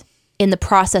is in the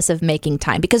process of making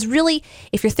time? Because really,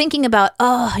 if you're thinking about,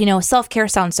 self-care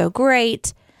sounds so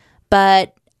great,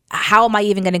 but how am I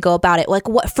even going to go about it? Like,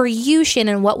 what for you,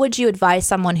 Shannon, what would you advise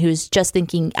someone who's just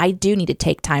thinking, I do need to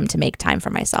take time to make time for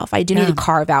myself. I do need to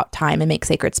carve out time and make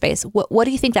sacred space. What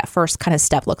do you think that first kind of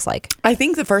step looks like? I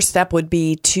think the first step would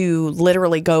be to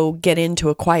literally go get into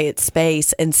a quiet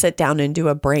space and sit down and do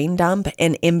a brain dump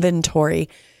and inventory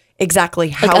exactly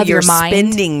how you're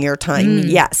spending your time.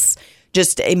 Yes.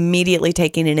 Just immediately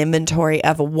taking an inventory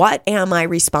of what am I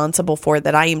responsible for,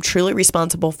 that I am truly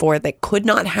responsible for, that could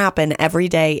not happen every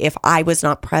day if I was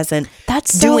not present.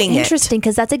 That's so interesting,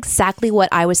 because that's exactly what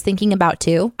I was thinking about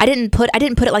too. I didn't put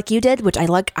it like you did, which I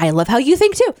love how you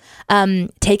think too.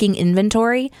 Taking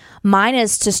inventory. Mine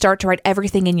is to start to write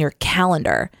everything in your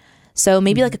calendar. So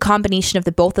maybe like a combination of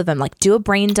the both of them, like do a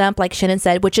brain dump, like Shannon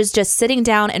said, which is just sitting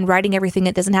down and writing everything.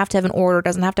 It doesn't have to have an order,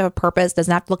 doesn't have to have a purpose,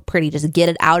 doesn't have to look pretty. Just get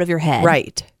it out of your head.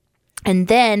 Right. And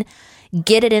then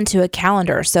get it into a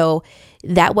calendar. So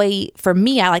that way, for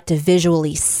me, I like to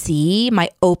visually see my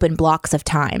open blocks of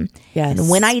time. Yes. And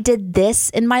when I did this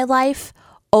in my life,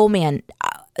 oh man,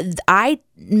 I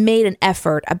made an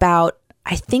effort about,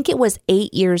 I think it was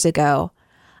 8 years ago.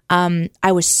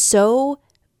 I was so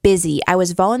busy. I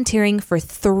was volunteering for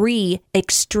 3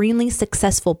 extremely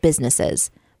successful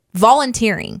businesses.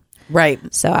 Volunteering. Right.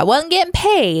 So I wasn't getting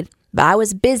paid, but I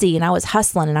was busy and I was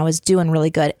hustling and I was doing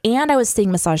really good. And I was seeing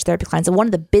massage therapy clients at one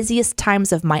of the busiest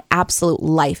times of my absolute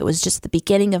life. It was just the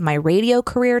beginning of my radio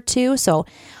career too. So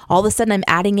all of a sudden I'm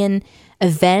adding in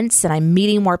events and I'm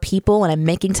meeting more people and I'm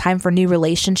making time for new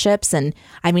relationships. And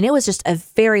I mean, it was just a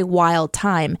very wild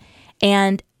time.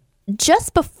 And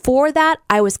just before that,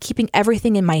 I was keeping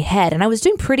everything in my head and I was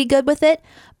doing pretty good with it,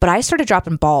 but I started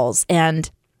dropping balls and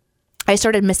I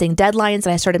started missing deadlines and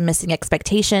I started missing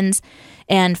expectations.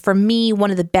 And for me,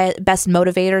 one of the best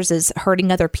motivators is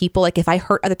hurting other people. Like if I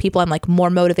hurt other people, I'm like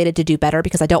more motivated to do better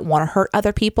because I don't want to hurt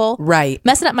other people. Right.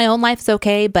 Messing up my own life is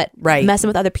okay, but messing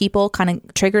with other people kind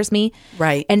of triggers me.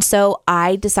 Right. And so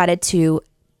I decided to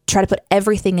try to put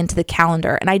everything into the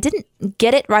calendar. And I didn't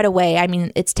get it right away. I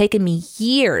mean, it's taken me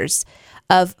years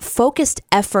of focused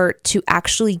effort to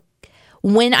actually,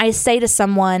 when I say to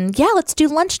someone, yeah, let's do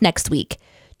lunch next week,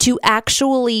 to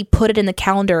actually put it in the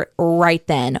calendar right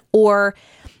then. Or,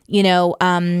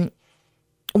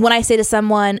 when I say to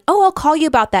someone, oh, I'll call you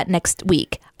about that next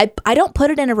week, I don't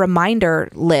put it in a reminder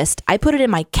list. I put it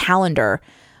in my calendar,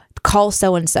 call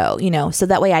so-and-so, so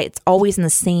that way it's always in the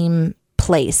same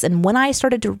place. And when I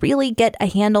started to really get a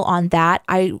handle on that,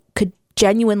 I could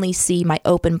genuinely see my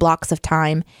open blocks of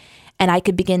time, and I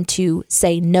could begin to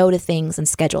say no to things and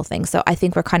schedule things. So I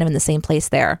think we're kind of in the same place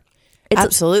there.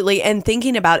 Absolutely. And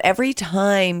thinking about every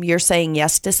time you're saying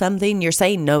yes to something, you're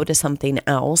saying no to something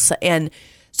else. And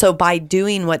so by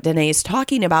doing what Danae's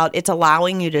talking about, it's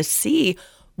allowing you to see,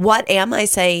 what am I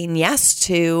saying yes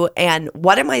to and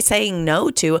what am I saying no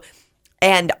to?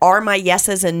 And are my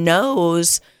yeses and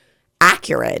nos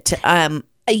accurate? Because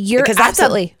that's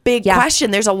absolutely a big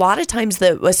question. There's a lot of times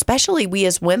that, especially we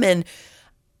as women,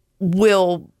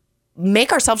 will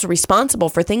make ourselves responsible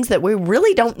for things that we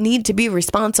really don't need to be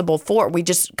responsible for. We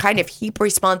just kind of heap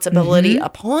responsibility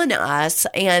upon us.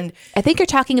 And I think you're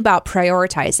talking about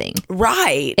prioritizing.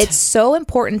 Right. It's so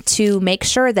important to make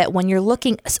sure that when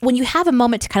you have a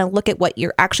moment to kind of look at what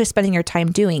you're actually spending your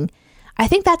time doing, I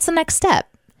think that's the next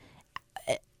step.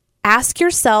 Ask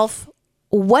yourself,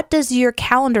 what does your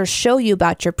calendar show you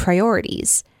about your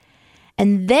priorities?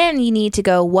 And then you need to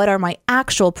go, what are my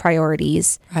actual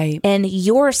priorities? Right. And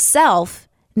yourself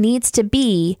needs to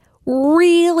be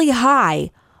really high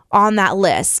on that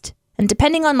list. And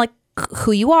depending on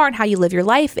who you are and how you live your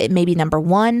life, it may be number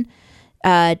one.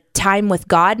 Time with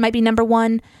God might be number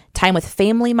one. Time with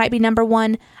family might be number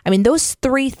one. I mean, those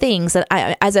three things that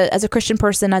as a Christian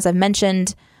person, as I've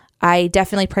mentioned, I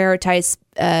definitely prioritize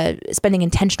spending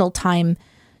intentional time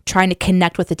trying to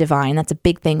connect with the divine. That's a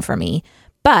big thing for me.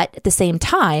 But at the same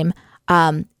time,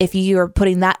 if you're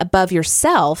putting that above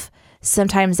yourself,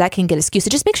 sometimes that can get skewed.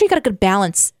 So just make sure you got a good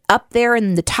balance up there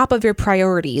in the top of your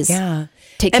priorities. Yeah.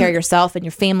 Take care of yourself and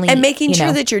your family. And making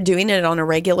sure that you're doing it on a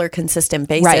regular, consistent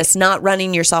basis, not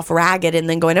running yourself ragged and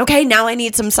then going, okay, now I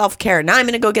need some self-care. Now I'm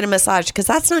going to go get a massage, because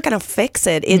that's not going to fix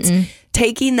it. It's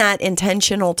taking that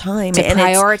intentional time to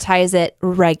prioritize it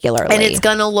regularly. And it's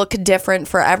going to look different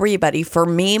for everybody. For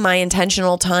me, my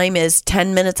intentional time is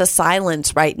 10 minutes of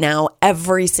silence right now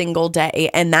every single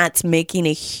day. And that's making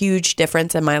a huge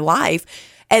difference in my life.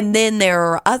 And then there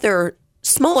are other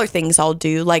smaller things I'll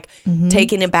do, like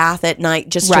taking a bath at night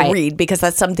just to read, because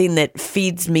that's something that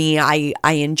feeds me. I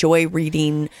enjoy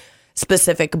reading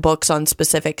specific books on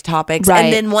specific topics.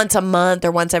 And then once a month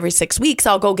or once every 6 weeks,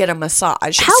 I'll go get a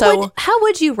massage. How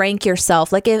would you rank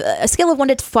yourself? Like a scale of 1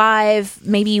 to 5,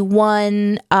 maybe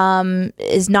 1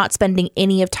 is not spending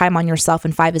any of time on yourself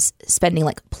and 5 is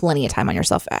spending plenty of time on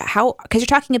yourself. Because you're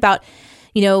talking about,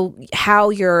 how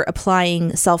you're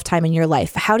applying self-time in your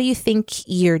life. How do you think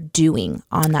you're doing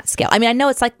on that scale? I mean, I know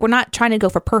it's we're not trying to go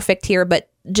for perfect here, but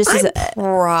I'm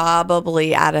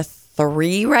probably at a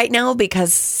 3 right now,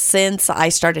 because since I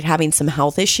started having some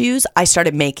health issues, I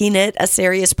started making it a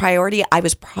serious priority. I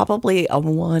was probably a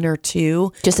 1 or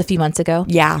 2 just a few months ago.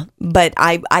 Yeah, but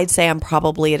I'd say I'm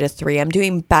probably at a 3. I'm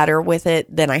doing better with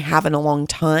it than I have in a long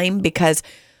time, because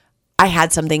I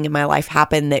had something in my life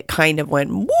happen that kind of went,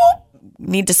 whoop,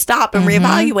 need to stop and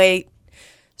reevaluate.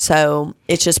 So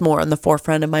it's just more on the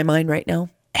forefront of my mind right now.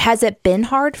 Has it been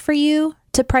hard for you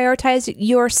to prioritize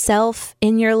yourself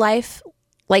in your life?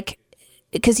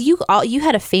 Because you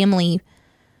had a family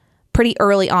pretty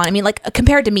early on. I mean,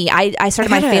 compared to me, I started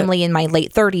my family in my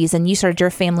late 30s, and you started your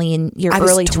family in your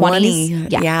early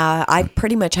 20s. Yeah, I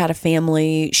pretty much had a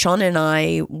family. Sean and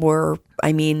I were,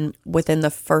 within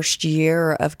the first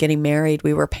year of getting married,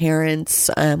 we were parents.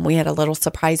 We had a little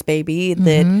surprise baby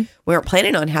that we weren't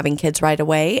planning on having kids right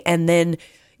away. And then,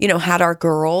 had our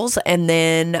girls. And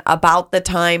then about the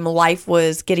time life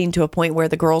was getting to a point where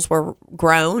the girls were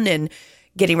grown and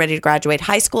getting ready to graduate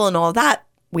high school and all of that,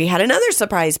 we had another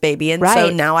surprise baby. And so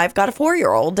now I've got a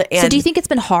 4-year-old. So do you think it's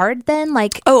been hard then? In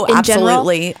absolutely.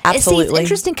 General? Absolutely. It's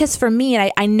interesting because for me,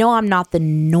 and I know I'm not the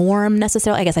norm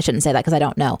necessarily. I guess I shouldn't say that because I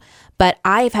don't know. But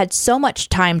I've had so much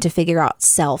time to figure out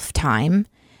self-time.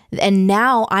 And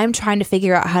now I'm trying to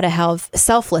figure out how to have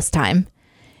selfless time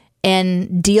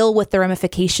and deal with the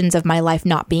ramifications of my life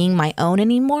not being my own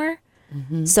anymore.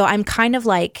 So I'm kind of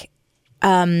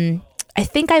I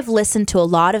think I've listened to a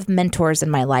lot of mentors in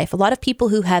my life, a lot of people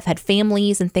who have had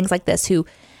families and things like this, who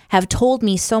have told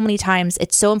me so many times,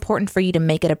 it's so important for you to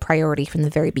make it a priority from the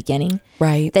very beginning.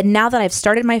 Right. That now that I've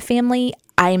started my family,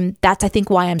 that's I think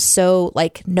why I'm so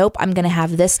nope, I'm going to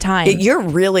have this time. You're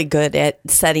really good at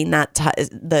setting that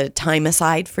the time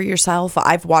aside for yourself.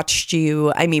 I've watched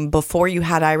you, before you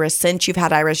had Iris, since you've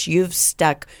had Iris, you've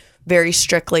stuck very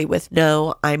strictly with,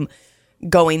 no, I'm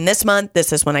going this month.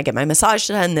 This is when I get my massage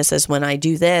done. This is when I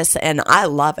do this. And I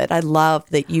love it. I love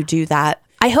that you do that.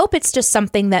 I hope it's just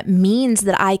something that means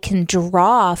that I can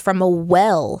draw from a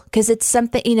well, because it's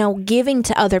something, giving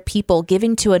to other people,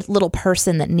 giving to a little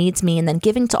person that needs me, and then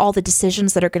giving to all the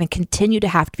decisions that are going to continue to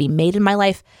have to be made in my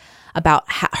life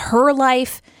about her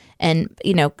life. And,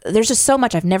 there's just so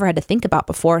much I've never had to think about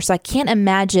before. So I can't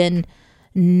imagine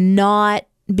not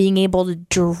being able to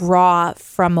draw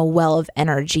from a well of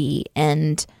energy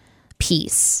and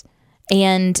peace.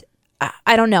 And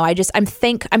I don't know. I'm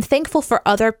thankful for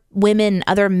other women,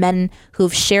 other men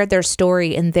who've shared their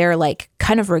story and their like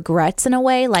kind of regrets in a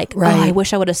way. Like, right. Oh, I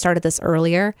wish I would have started this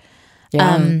earlier.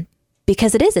 Yeah.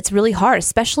 Because it's really hard,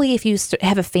 especially if you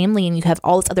have a family and you have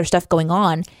all this other stuff going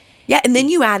on. Yeah. And then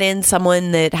you add in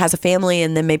someone that has a family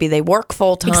and then maybe they work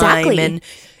full time. Exactly. And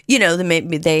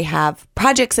maybe they have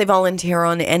projects they volunteer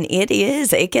on, and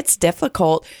it gets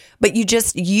difficult, but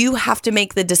you have to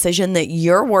make the decision that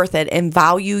you're worth it and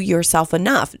value yourself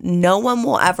enough. No one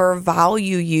will ever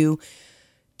value you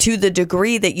to the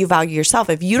degree that you value yourself.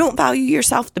 If you don't value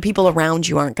yourself, the people around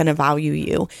you aren't going to value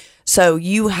you. So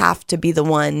you have to be the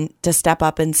one to step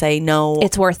up and say, no,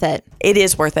 it's worth it. It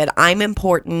is worth it. I'm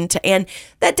important. And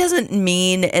that doesn't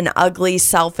mean an ugly,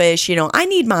 selfish, I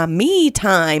need my me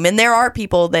time. And there are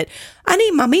people that I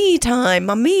need my me time.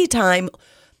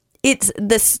 It's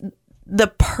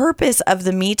the purpose of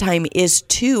the me time is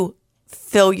to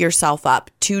fill yourself up,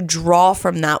 to draw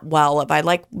from that well of, I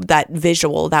like that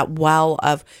visual, that well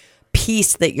of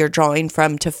peace that you're drawing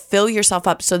from, to fill yourself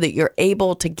up so that you're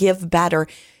able to give better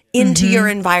into your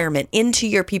environment, into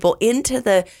your people, into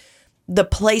the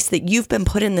place that you've been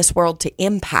put in this world to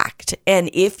impact. And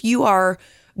if you are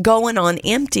going on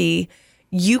empty,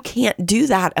 you can't do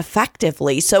that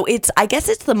effectively. So I guess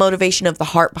it's the motivation of the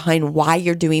heart behind why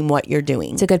you're doing what you're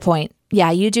doing. It's a good point.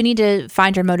 Yeah, you do need to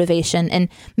find your motivation. And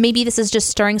maybe this is just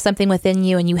stirring something within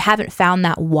you and you haven't found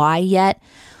that why yet.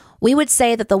 We would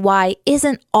say that the why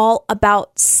isn't all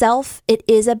about self. It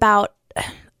is about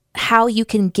how you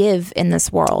can give in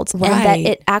this world. Right. And that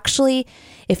it actually,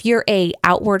 if you're a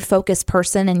outward focused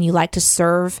person and you like to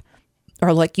serve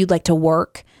or like you'd like to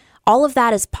work, all of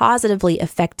that is positively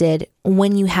affected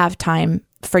when you have time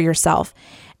for yourself.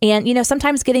 And,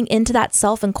 sometimes getting into that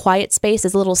self and quiet space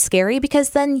is a little scary because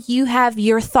then you have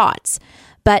your thoughts.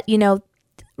 But,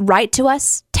 write to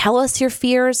us, tell us your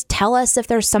fears, tell us if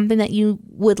there's something that you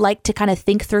would like to kind of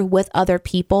think through with other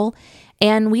people.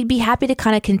 And we'd be happy to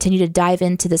kind of continue to dive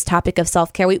into this topic of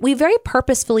self-care. We very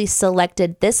purposefully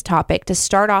selected this topic to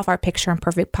start off our Picture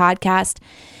Imperfect podcast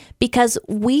because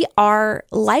we are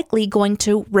likely going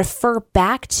to refer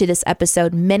back to this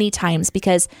episode many times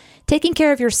because taking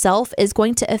care of yourself is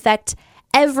going to affect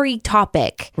every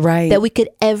topic that we could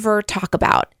ever talk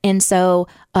about. And so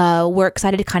we're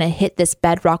excited to kind of hit this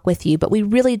bedrock with you, but we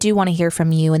really do want to hear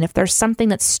from you. And if there's something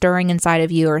that's stirring inside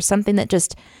of you or something that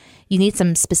just you need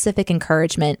some specific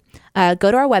encouragement,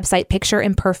 go to our website,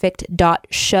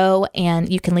 pictureimperfect.show, and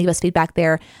you can leave us feedback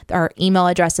there. Our email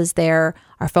address is there,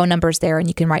 our phone number is there, and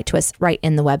you can write to us right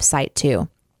in the website too.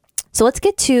 So let's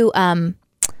get to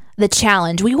the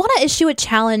challenge. We want to issue a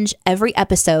challenge every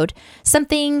episode,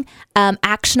 something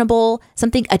actionable,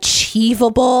 something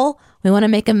achievable. We want to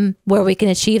make them where we can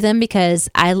achieve them because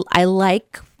I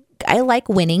like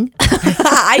winning.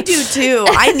 I do too.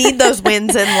 I need those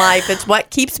wins in life. It's what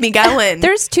keeps me going.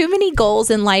 There's too many goals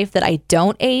in life that I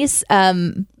don't ace.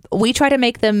 We try to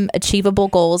make them achievable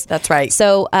goals. That's right.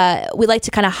 So we like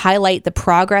to kind of highlight the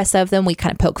progress of them. We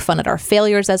kind of poke fun at our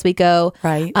failures as we go.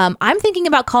 Right. I'm thinking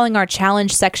about calling our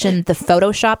challenge section the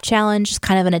Photoshop challenge. It's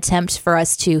kind of an attempt for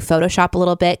us to Photoshop a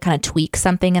little bit, kind of tweak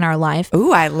something in our life.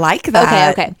 Ooh, I like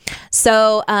that. Okay.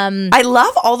 So I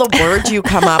love all the words you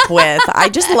come up with. I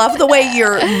just love the way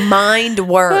your mind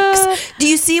works. Do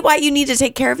you see why you need to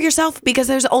take care of yourself? Because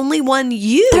there's only one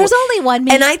you. There's only one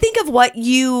me. And I think of what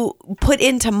you put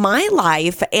into my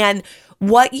life and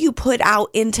what you put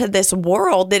out into this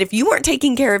world, that if you weren't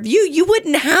taking care of you, you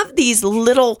wouldn't have these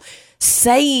little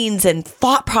sayings and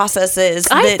thought processes.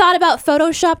 I thought about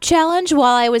Photoshop challenge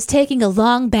while I was taking a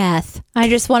long bath. I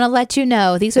just want to let you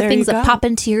know these are things that pop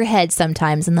into your head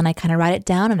sometimes, and then I kind of write it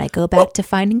down and I go back to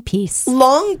finding peace.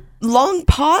 Long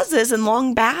pauses and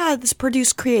long baths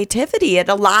produce creativity. It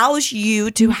allows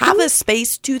you to have a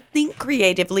space to think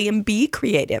creatively and be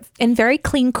creative. And very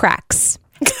clean cracks.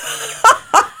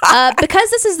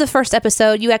 Because this is the first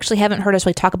episode, you actually haven't heard us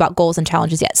really talk about goals and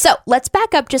challenges yet. So let's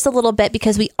back up just a little bit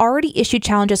because we already issued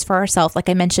challenges for ourselves, like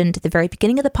I mentioned at the very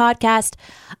beginning of the podcast,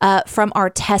 from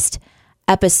our test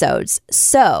episodes.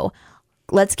 So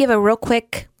let's give a real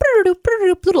quick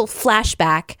little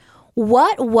flashback.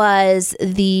 What was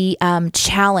the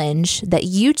challenge that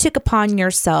you took upon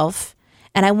yourself?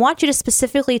 And I want you to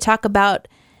specifically talk about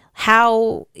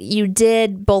how you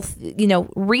did both,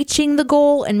 reaching the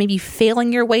goal and maybe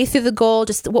failing your way through the goal.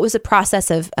 Just what was the process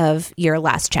of your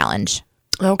last challenge?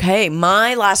 Okay.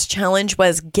 My last challenge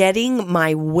was getting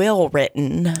my will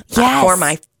written for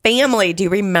my family. Do you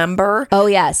remember? Oh,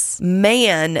 yes.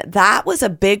 Man, that was a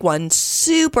big one.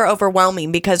 Super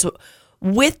overwhelming because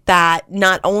with that,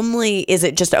 not only is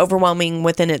it just overwhelming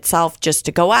within itself just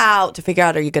to go out to figure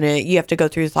out, you have to go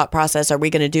through the thought process. Are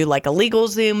we going to do like a legal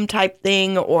Zoom type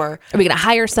thing, or are we going to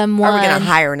hire someone? Are we going to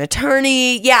hire an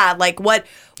attorney? Yeah. Like what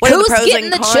Who's are the pros getting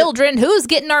and the cons? children? Who's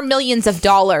getting our millions of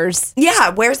dollars?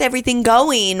 Yeah. Where's everything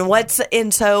going?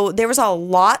 And so there was a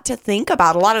lot to think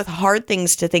about, a lot of hard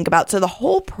things to think about. So the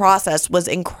whole process was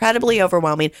incredibly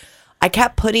overwhelming. I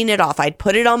kept putting it off. I'd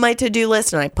put it on my to-do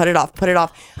list and I put it off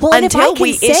until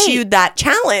we issued that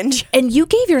challenge. And you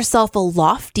gave yourself a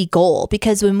lofty goal,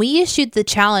 because when we issued the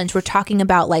challenge, we're talking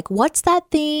about like, what's that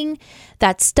thing,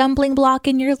 that stumbling block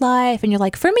in your life? And you're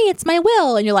like, for me, it's my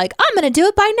will. And you're like, I'm going to do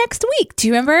it by next week. Do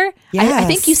you remember? Yes.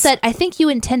 I think you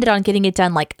intended on getting it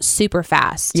done like super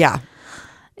fast. Yeah.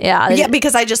 Yeah. Yeah,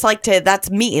 because I just like to,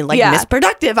 that's me, like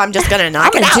misproductive. I'm just going to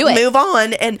knock it out and move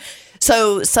on. And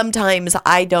so sometimes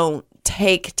I don't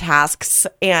take tasks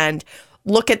and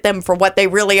look at them for what they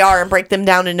really are and break them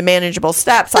down into manageable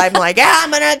steps. I'm like,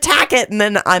 I'm going to attack it. And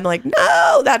then I'm like,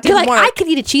 no, that didn't work. I could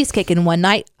eat a cheesecake in one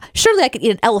night. Surely I could eat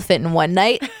an elephant in one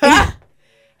night.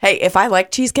 Hey, if I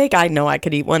like cheesecake, I know I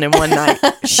could eat one in one night.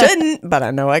 Shouldn't, but I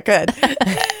know I could.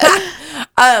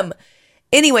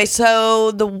 Anyway,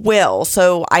 so the will.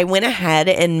 So I went ahead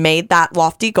and made that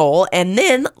lofty goal, and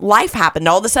then life happened.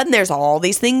 All of a sudden, there's all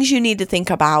these things you need to think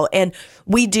about, and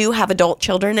we do have adult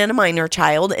children and a minor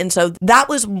child, and so that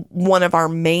was one of our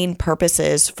main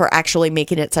purposes for actually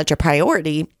making it such a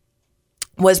priority,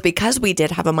 was because we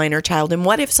did have a minor child, and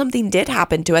what if something did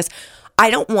happen to us? I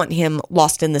don't want him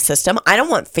lost in the system. I don't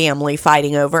want family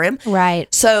fighting over him. Right.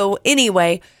 So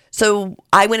anyway, so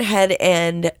I went ahead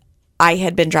and I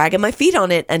had been dragging my feet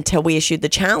on it until we issued the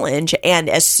challenge. And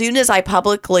as soon as I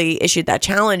publicly issued that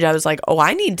challenge, I was like,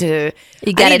 I need to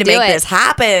make this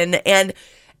happen. And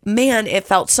man, it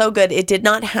felt so good. It did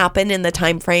not happen in the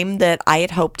time frame that I had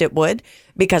hoped it would,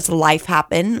 because life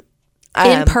happened.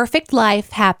 Imperfect life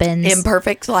happens.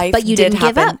 Imperfect life but you didn't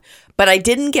give up. But I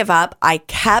didn't give up. I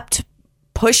kept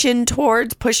pushing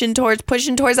towards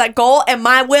that goal, and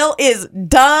my will is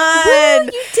done.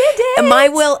 Woo, you did it. And my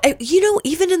will,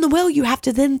 even in the will, you have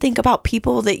to then think about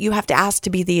people that you have to ask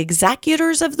to be the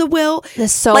executors of the will.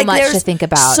 There's so much to think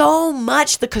about. So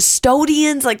much. The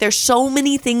custodians, there's so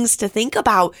many things to think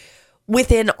about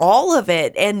within all of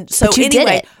it. And so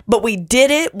but we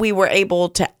did it. We were able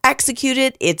to execute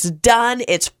it. It's done.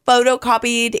 It's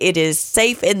photocopied. It is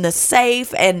safe in the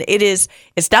safe, and it's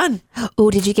done. Oh,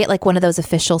 did you get one of those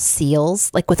official seals,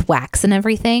 with wax and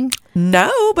everything?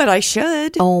 No, but I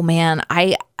should. Oh man,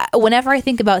 whenever I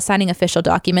think about signing official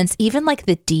documents, even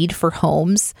the deed for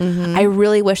homes, I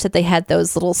really wish that they had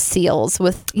those little seals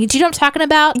with. Do you know what I'm talking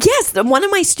about? Yes, one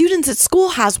of my students at school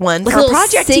has one for a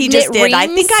project he just did. Rings. I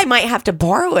think I might have to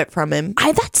borrow it from him.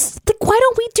 Why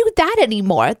don't we do that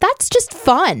anymore? That's just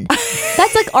fun.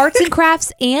 That's like arts and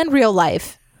crafts and real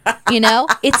life.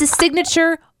 It's a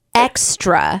signature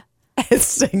extra. A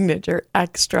signature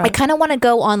extra. I kind of want to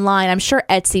go online. I'm sure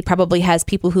Etsy probably has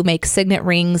people who make signet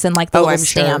rings and the little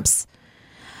stamps. Sure.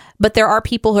 But there are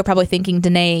people who are probably thinking,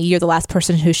 Danae, you're the last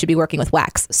person who should be working with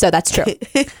wax. So that's true.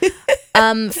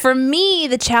 For me,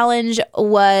 the challenge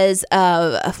was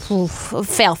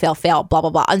fail, blah, blah,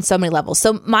 blah, on so many levels.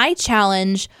 So my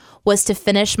challenge was to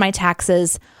finish my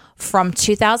taxes from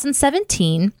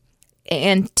 2017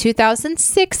 and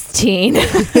 2016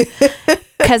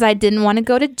 because I didn't want to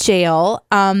go to jail.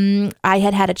 I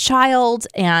had a child,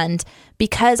 and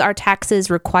because our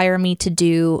taxes require me to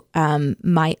do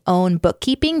my own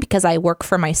bookkeeping because I work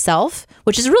for myself,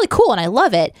 which is really cool and I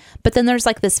love it. But then there's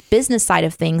this business side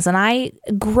of things, and I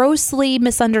grossly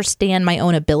misunderstand my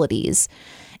own abilities.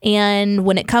 And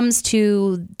when it comes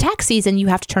to tax season, you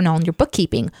have to turn on your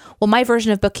bookkeeping. Well, my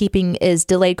version of bookkeeping is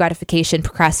delayed gratification,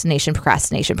 procrastination.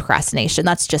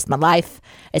 That's just my life.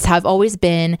 It's how I've always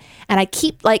been. And I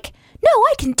keep no,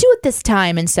 I can do it this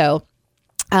time. And so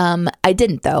I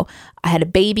didn't, though. I had a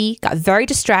baby, got very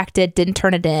distracted, didn't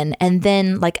turn it in. And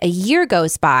then a year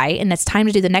goes by and it's time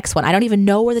to do the next one. I don't even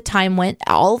know where the time went.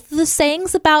 All the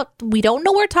sayings about we don't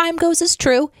know where time goes is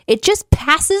true. It just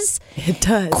passes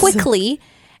quickly.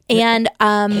 And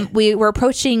we were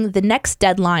approaching the next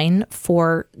deadline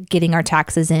for getting our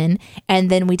taxes in.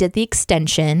 And then we did the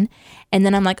extension. And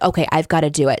then I'm like, okay, I've got to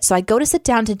do it. So I go to sit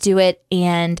down to do it.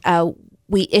 And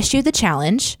we issue the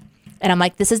challenge. And I'm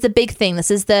like, this is the big thing. This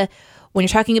is when you're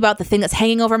talking about the thing that's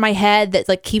hanging over my head that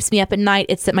like keeps me up at night,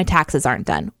 it's that my taxes aren't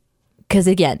done. Because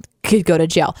again, could go to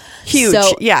jail. Huge.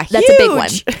 So yeah, that's a big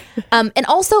one. And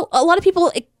also, a lot of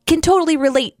people can totally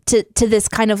relate to this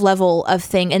kind of level of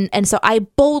thing. And so I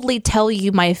boldly tell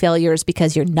you my failures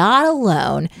because you're not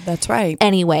alone. That's right.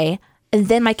 Anyway, and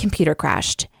then my computer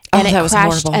crashed. And it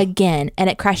crashed again, and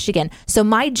it crashed again. So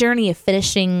my journey of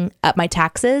finishing up my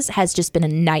taxes has just been a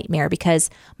nightmare because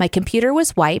my computer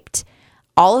was wiped.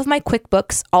 All of my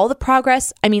QuickBooks, all the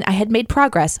progress, I had made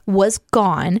progress, was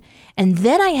gone. And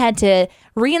then I had to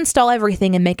reinstall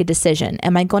everything and make a decision.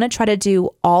 Am I going to try to do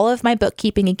all of my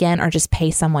bookkeeping again or just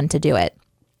pay someone to do it?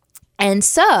 And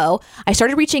so I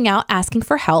started reaching out, asking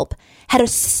for help, had a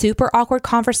super awkward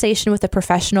conversation with a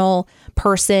professional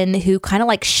person who kind of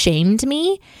like shamed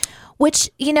me, which,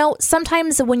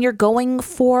 sometimes when you're going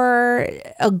for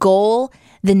a goal,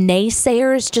 the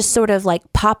naysayers just sort of like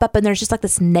pop up and there's just like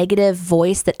this negative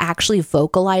voice that actually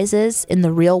vocalizes in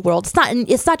the real world.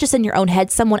 It's not just in your own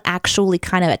head. Someone actually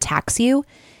kind of attacks you.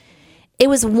 It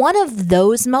was one of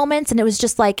those moments, and it was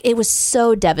just like, it was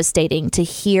so devastating to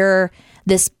hear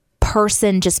this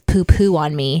person just poo-poo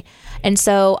on me. And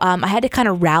so I had to kind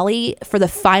of rally for the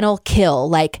final kill.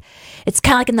 Like, it's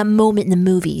kind of like in the moment in the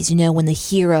movies, when the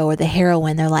hero or the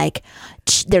heroine, they're like,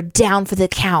 they're down for the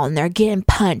count and they're getting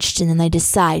punched, and then they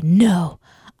decide, no,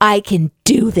 I can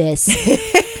do this.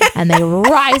 And they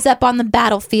rise up on the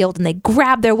battlefield and they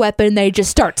grab their weapon and they just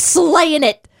start slaying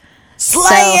it.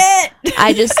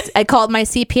 I called my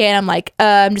CPA and I'm like,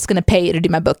 I'm just going to pay you to do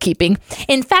my bookkeeping.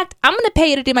 In fact, I'm going to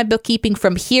pay you to do my bookkeeping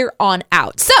from here on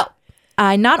out. So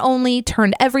I not only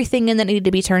turned everything in that needed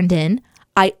to be turned in,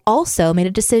 I also made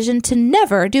a decision to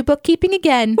never do bookkeeping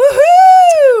again.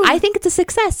 Woohoo! I think it's a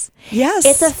success. Yes.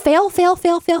 It's a fail,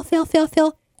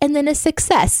 and then a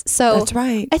success. So that's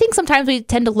right. I think sometimes we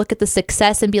tend to look at the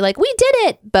success and be like, we did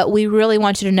it. But we really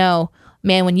want you to know,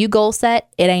 man, when you goal set,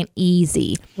 it ain't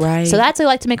easy. Right. So that's why I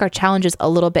like to make our challenges a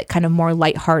little bit kind of more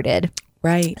lighthearted.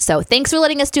 Right. So thanks for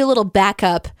letting us do a little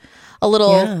backup, a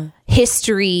little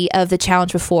history of the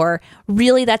challenge before.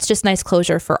 Really, that's just nice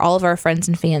closure for all of our friends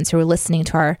and fans who are listening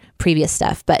to our previous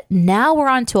stuff. But now we're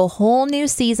on to a whole new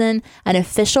season, an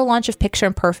official launch of Picture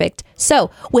Imperfect. So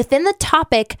within the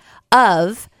topic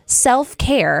of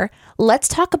self-care, let's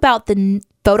talk about the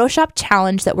Photoshop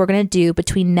challenge that we're going to do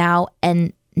between now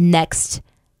and next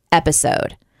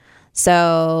episode.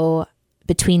 So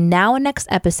between now and next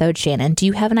episode, Shannon, do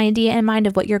you have an idea in mind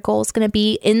of what your goal is going to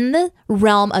be in the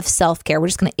realm of self-care? We're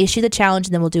just going to issue the challenge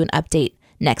and then we'll do an update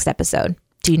next episode.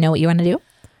 Do you know what you want to do?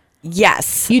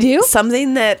 Yes. You do?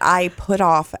 Something that I put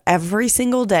off every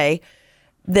single day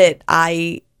that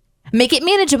I... Make it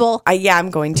manageable.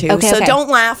 I'm going to. Okay, so don't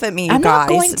laugh at me, you I'm guys. Not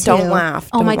going to. Don't laugh.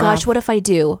 Oh my gosh, what if I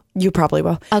do? You probably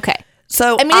will. Okay.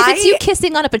 So if it's you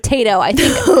kissing on a potato, I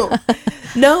think.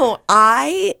 No,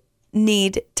 I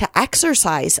need to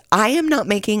exercise. I am not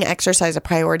making exercise a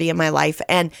priority in my life.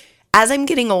 And as I'm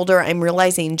getting older, I'm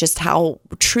realizing just how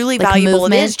truly valuable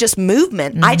movement. It is. Just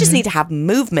movement. Mm-hmm. I just need to have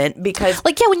movement because...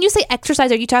 when you say exercise,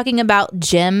 are you talking about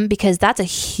gym? Because that's a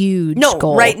huge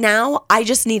goal. Right now, I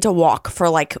just need to walk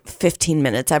for 15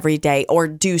 minutes every day or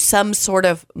do some sort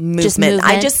of movement.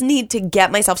 I just need to get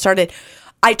myself started.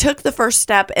 I took the first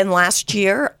step, and last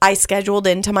year, I scheduled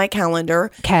into my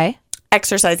calendar... Okay.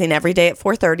 Exercising every day at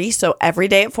 4:30. So every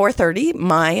day at 4:30,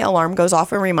 my alarm goes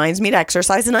off and reminds me to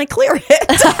exercise, and I clear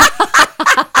it.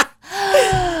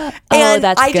 And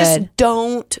that's I good. just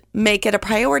don't make it a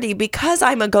priority because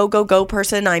I'm a go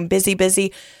person. I'm busy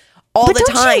all the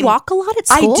time. Don't you walk a lot at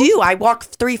school? I do. I walk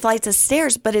 3 flights of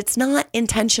stairs, but it's not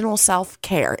intentional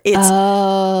self-care. It's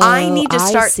I need to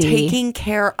start taking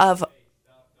care of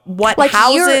what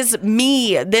houses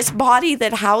me, this body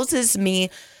that houses me.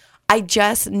 I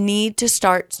just need to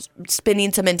start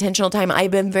spending some intentional time.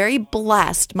 I've been very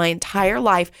blessed my entire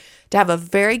life to have a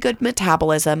very good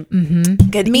metabolism.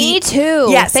 Mm-hmm. Me too.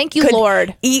 Yes. Thank you,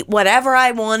 Lord. Eat whatever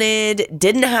I wanted.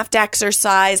 Didn't have to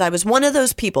exercise. I was one of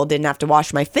those people. Didn't have to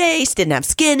wash my face. Didn't have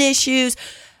skin issues.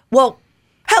 Well,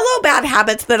 hello, bad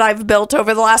habits that I've built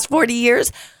over the last 40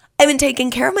 years. I've been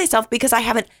taking care of myself because I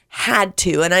haven't had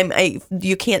to. And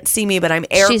you can't see me, but I'm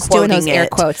air quoting it. She's doing those air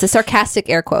quotes, the sarcastic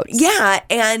air quotes. Yeah.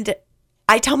 And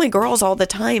I tell my girls all the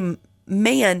time,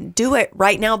 man, do it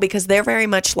right now because they're very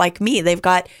much like me. They've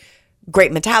got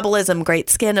great metabolism, great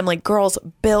skin. I'm like, girls,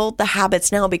 build the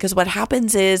habits now because what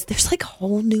happens is there's a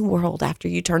whole new world after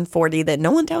you turn 40 that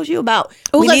no one tells you about.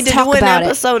 We need to do an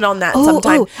episode on that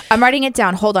sometime. I'm writing it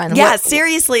down. Hold on. Yeah,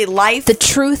 seriously, life. The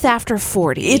truth after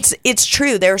 40. It's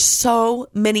true. There's so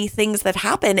many things that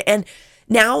happen. And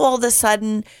now all of a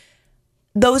sudden,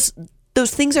 those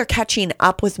those things are catching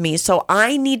up with me. So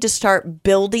I need to start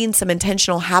building some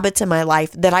intentional habits in my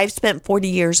life that I've spent 40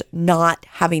 years not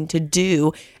having to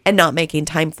do and not making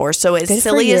time for. So as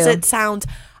silly as it sounds,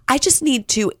 I just need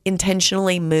to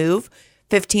intentionally move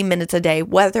 15 minutes a day,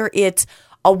 whether it's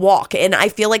a walk. And I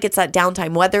feel like it's that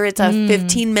downtime, whether it's a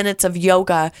 15 minutes of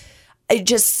yoga,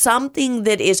 just something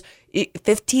that is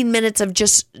 15 minutes of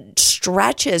just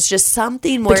stretches, just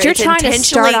something where but you're trying to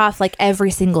start off like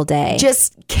every single day,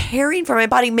 just caring for my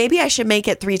body. Maybe I should make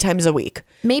it 3 times a week.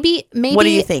 Maybe. What do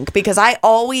you think? Because I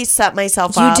always set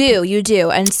myself up. You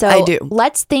do. And so I do.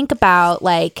 Let's think about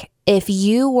like, if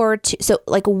you were to, so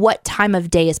like what time of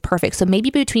day is perfect? So maybe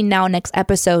between now and next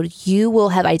episode, you will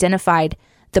have identified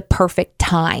the perfect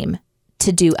time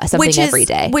to do something every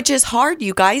day. Which is hard,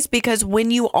 you guys, because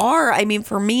when you are, I mean,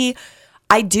 for me,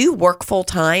 I do work full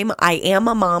time. I am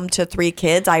a mom to 3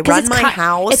 kids. I run my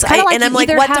house. And I'm like,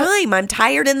 what time? I'm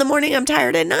tired in the morning. I'm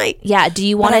tired at night. Yeah. Do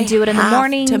you want to do it in the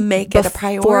morning to make it a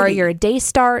priority before your day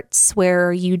starts,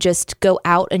 where you just go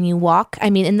out and you walk? I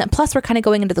mean, and plus we're kind of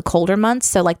going into the colder months.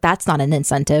 So like, that's not an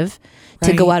incentive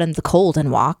to go out in the cold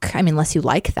and walk. I mean, unless you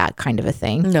like that kind of a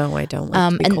thing. No, I don't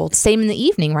like to be cold. Same in the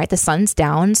evening, right? The sun's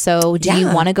down. So do you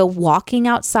want to go walking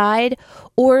outside?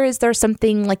 Or is there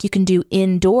something like you can do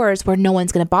indoors where no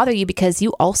one's going to bother you because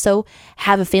you also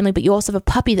have a family, but you also have a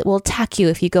puppy that will attack you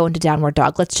if you go into downward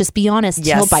dog? Let's just be honest.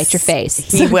 Yes. He'll bite your face.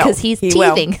 He will. Because he's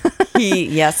teething.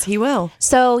 Yes, he will.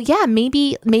 So yeah,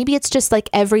 maybe it's just like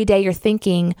every day you're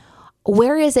thinking,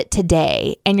 where is it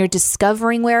today? And you're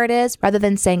discovering where it is rather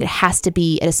than saying it has to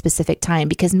be at a specific time,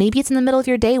 because maybe it's in the middle of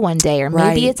your day one day, or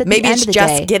maybe it's at the end of the day.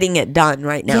 Maybe it's just getting it done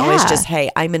right now. Yeah. It's just,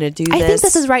 hey, I'm going to do this. I think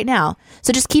this is right now.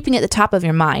 So just keeping it at the top of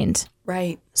your mind.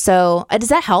 Right. So does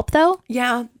that help though?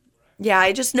 Yeah. Yeah.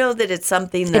 I just know that it's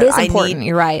something that it is important.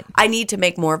 You're right. I need to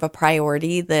make more of a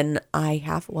priority than I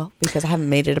have. Well, because I haven't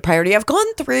made it a priority. I've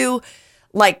gone through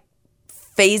like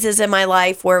phases in my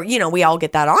life where, you know, we all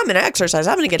get that. Oh, I'm going to exercise.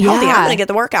 I'm going to get healthy. I'm going to get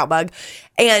the workout bug.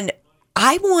 And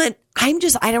I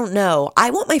don't know. I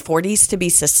want my 40s to be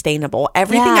sustainable.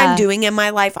 Everything I'm doing in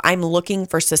my life, I'm looking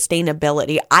for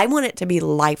sustainability. I want it to be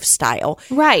lifestyle.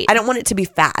 Right. I don't want it to be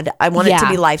fad. I want it to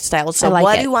be lifestyle. So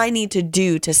what do I need to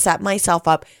do to set myself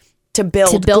up to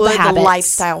build good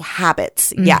lifestyle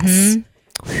habits? Mm-hmm. Yes.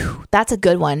 Whew, that's a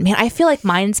good one. Man, I feel like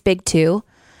mine's big too.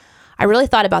 I really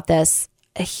thought about this.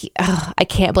 I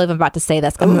can't believe I'm about to say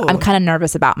this. I'm kind of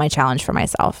nervous about my challenge for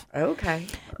myself. Okay.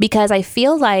 Because I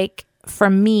feel like for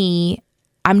me,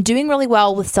 I'm doing really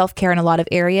well with self-care in a lot of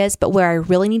areas, but where I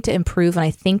really need to improve, and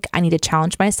I think I need to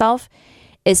challenge myself,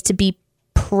 is to be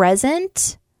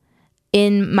present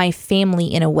in my family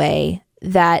in a way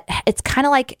that it's kind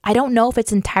of like, I don't know if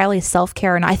it's entirely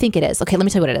self-care, and I think it is. Okay, let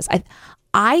me tell you what it is.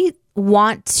 I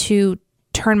want to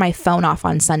turn my phone off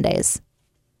on Sundays,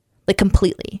 like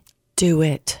completely. Do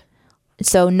it.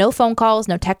 So no phone calls,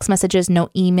 no text messages, no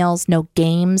emails, no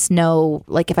games, no,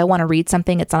 like if I want to read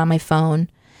something, it's not on my phone.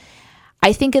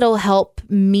 I think it'll help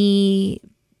me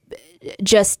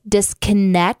just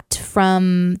disconnect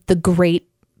from the great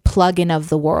plug-in of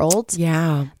the world.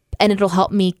 Yeah. And it'll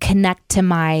help me connect to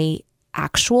my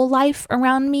actual life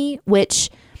around me, which,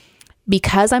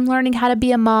 because I'm learning how to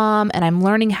be a mom and I'm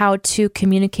learning how to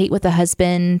communicate with a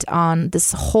husband on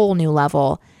this whole new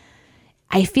level,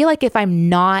 I feel like if I'm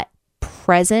not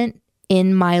present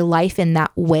in my life in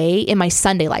that way, in my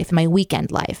Sunday life, in my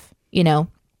weekend life, you know,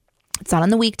 it's not on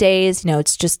the weekdays, you know,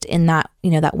 it's just in that,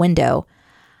 you know, that window.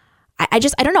 I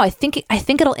don't know. I think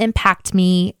it'll impact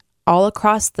me all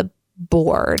across the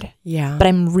board. Yeah. But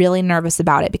I'm really nervous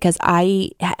about it because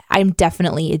I'm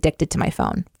definitely addicted to my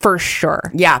phone for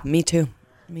sure. Yeah, me too.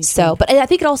 So, but I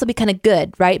think it'll also be kind of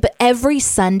good, right? But every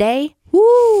Sunday,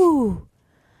 woo,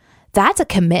 that's a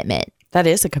commitment. That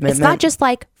is a commitment. It's not just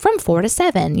like from 4 to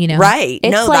 7, you know? Right.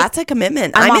 It's no, like, that's a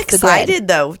commitment. I'm excited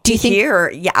though to hear.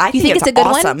 Yeah, I think it's a good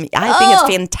awesome. One? I think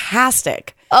it's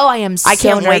fantastic. Oh, I am so nervous. I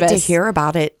can't wait to hear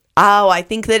about it. Oh, I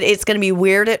think that it's going to be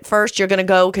weird at first. You're going to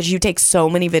go because you take so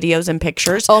many videos and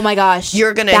pictures. Oh my gosh.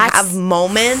 You're going to have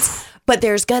moments, but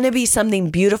there's going to be something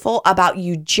beautiful about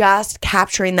you just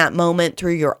capturing that moment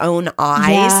through your own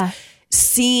eyes. Yeah.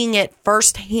 Seeing it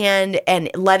firsthand and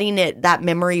letting that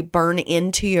memory burn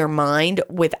into your mind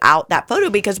without that photo.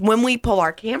 Because when we pull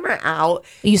our camera out,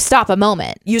 you stop a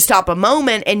moment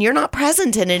and you're not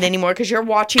present in it anymore because you're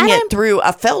watching it through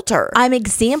a filter. I'm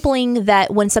exampling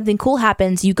that when something cool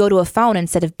happens, you go to a phone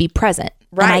instead of be present.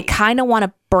 Right. And I kind of want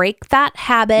to break that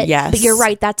habit. Yes. But you're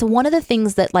right. That's one of the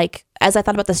things that, like, as I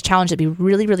thought about this challenge, it'd be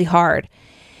really, really hard,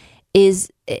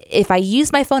 is if I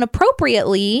use my phone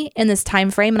appropriately in this time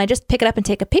frame and I just pick it up and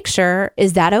take a picture,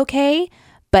 is that okay?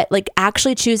 but like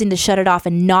actually choosing to shut it off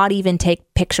and not even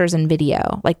take pictures and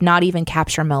video, like not even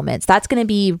capture moments. That's going to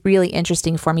be really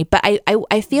interesting for me. But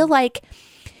I feel like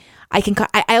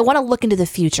I want to look into the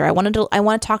future. I want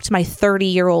to talk to my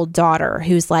 30-year-old daughter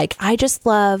who's like, I just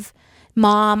love,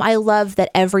 Mom, I love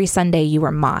that every Sunday you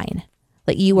were mine.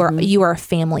 Like you were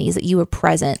families, that you were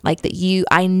present, like that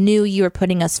I knew you were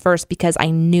putting us first because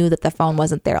I knew that the phone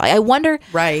wasn't there. Like I wonder,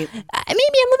 right? Maybe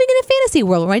I'm living in a fantasy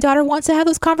world where my daughter wants to have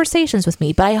those conversations with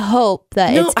me, but I hope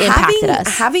that it's impacted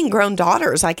us. Having grown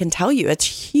daughters, I can tell you, it's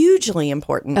hugely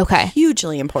important. Okay,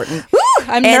 hugely important. Woo,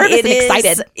 I'm nervous and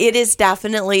excited. It is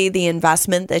definitely the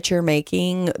investment that you're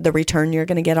making. The return you're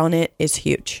going to get on it is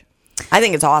huge. I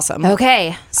think it's awesome.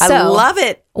 Okay. So I love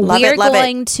it. We're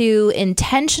going to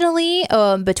intentionally,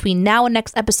 between now and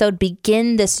next episode,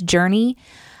 begin this journey.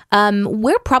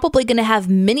 We're probably going to have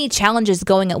many challenges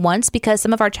going at once because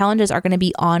some of our challenges are going to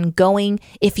be ongoing.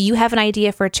 If you have an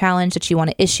idea for a challenge that you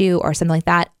want to issue or something like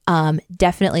that,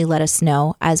 definitely let us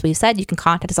know. As we've said, you can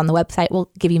contact us on the website. We'll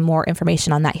give you more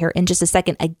information on that here in just a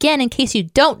second. Again, in case you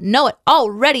don't know it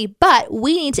already, but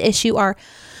we need to issue our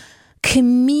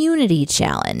community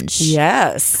challenge.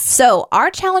 Yes. So our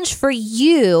challenge for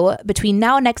you between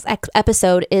now and next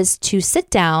episode is to sit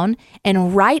down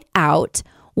and write out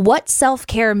what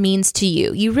self-care means to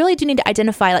you. You really do need to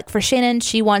identify, like for Shannon,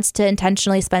 she wants to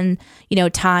intentionally spend,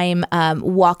 time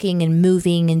walking and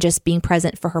moving and just being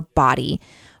present for her body.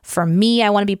 For me,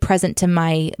 I want to be present to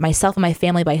myself and my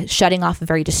family by shutting off a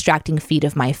very distracting feed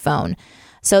of my phone.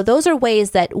 So those are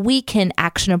ways that we can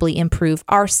actionably improve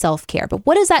our self-care. But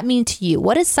what does that mean to you?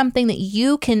 What is something that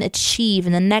you can achieve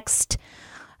in the next,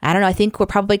 I don't know, I think we're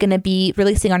probably going to be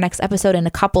releasing our next episode in a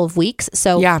couple of weeks.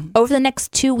 So over the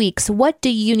next 2 weeks, what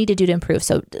do you need to do to improve?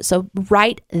 So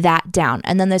write that down.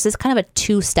 And then there's this kind of a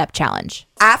 2-step challenge.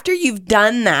 After you've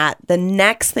done that, the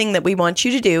next thing that we want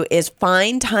you to do is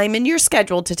find time in your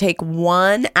schedule to take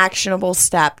one actionable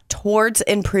step towards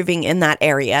improving in that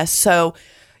area. So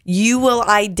you will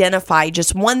identify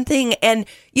just one thing. And,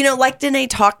 like Danae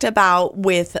talked about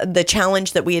with the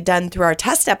challenge that we had done through our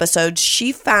test episodes,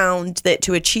 she found that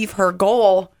to achieve her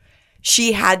goal,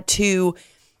 she had to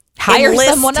hire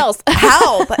someone else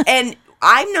help. And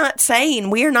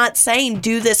we are not saying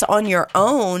do this on your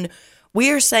own.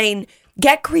 We are saying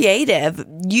get creative.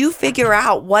 You figure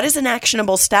out what is an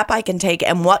actionable step I can take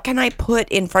and what can I put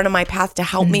in front of my path to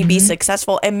help me be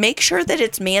successful, and make sure that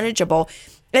it's manageable.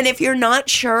 And if you're not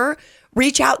sure,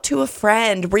 reach out to a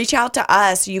friend, reach out to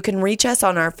us. You can reach us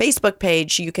on our Facebook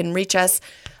page. You can reach us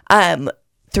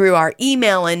through our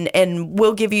email, and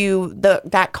we'll give you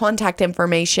that contact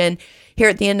information here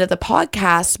at the end of the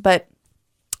podcast. But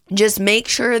just make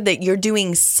sure that you're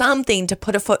doing something to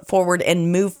put a foot forward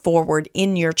and move forward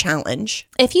in your challenge.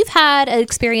 If you've had an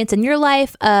experience in your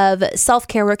life of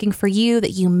self-care working for you,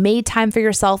 that you made time for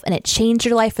yourself and it changed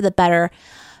your life for the better,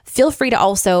 feel free to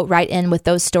also write in with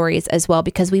those stories as well,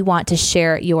 because we want to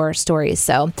share your stories.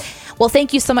 So, well,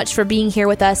 thank you so much for being here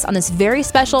with us on this very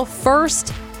special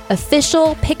first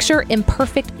official Picture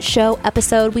Imperfect show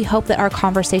episode. We hope that our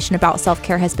conversation about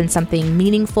self-care has been something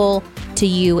meaningful to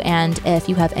you. And if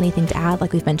you have anything to add,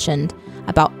 like we've mentioned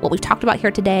about what we've talked about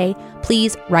here today,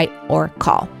 please write or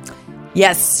call.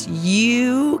 Yes,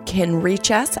 you can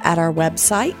reach us at our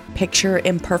website,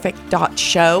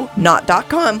 pictureimperfect.show, not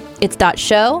 .com. It's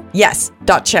 .show? Yes,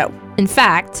 .show. In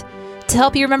fact, to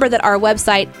help you remember that our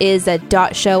website is a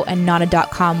 .show and not a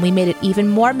 .com, we made it even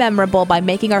more memorable by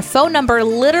making our phone number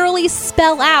literally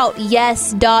spell out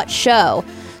yes.show.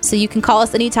 So you can call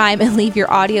us anytime and leave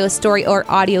your audio story or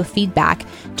audio feedback.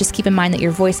 Just keep in mind that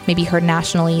your voice may be heard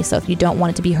nationally, so if you don't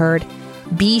want it to be heard,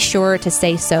 be sure to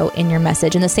say so in your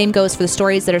message. And the same goes for the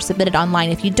stories that are submitted online.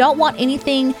 If you don't want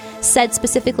anything said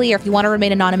specifically, or if you want to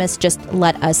remain anonymous, just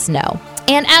let us know.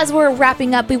 And as we're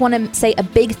wrapping up, we want to say a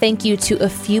big thank you to a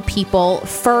few people.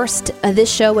 First,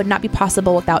 this show would not be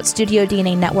possible without Studio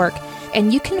DNA Network.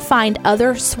 And you can find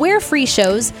other swear-free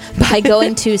shows by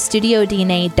going to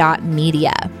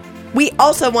studiodna.media. We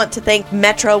also want to thank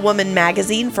Metro Woman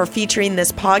Magazine for featuring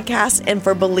this podcast and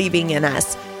for believing in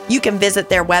us. You can visit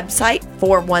their website,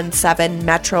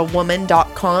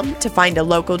 417metrowoman.com, to find a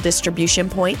local distribution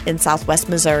point in Southwest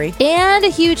Missouri. And a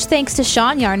huge thanks to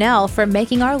Sean Yarnell for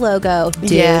making our logo.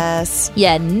 Dude, yes.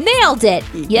 You nailed it.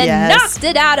 You knocked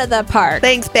it out of the park.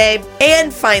 Thanks, babe.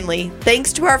 And finally,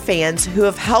 thanks to our fans who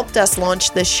have helped us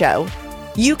launch this show.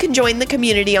 You can join the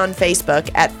community on Facebook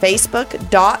at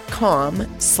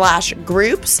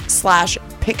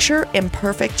facebook.com/groups/Picture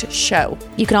Imperfect Show.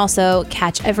 You can also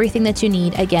catch everything that you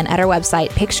need, again, at our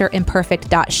website,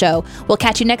 pictureimperfect.show. We'll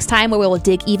catch you next time, where we will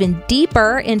dig even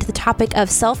deeper into the topic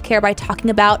of self-care by talking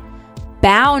about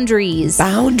boundaries.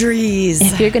 Boundaries.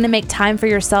 If you're going to make time for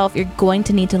yourself, you're going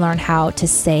to need to learn how to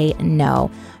say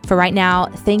no. For right now,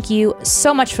 thank you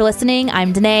so much for listening.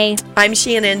 I'm Danae. I'm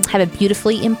Shannon. Have a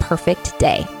beautifully imperfect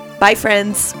day. Bye,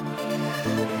 friends.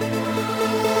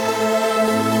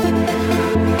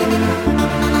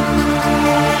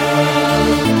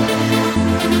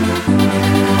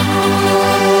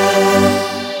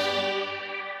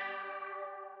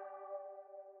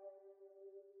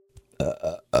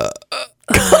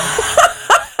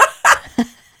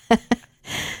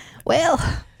 Well,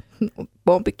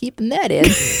 won't be keeping that in.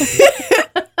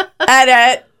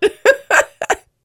 Edit.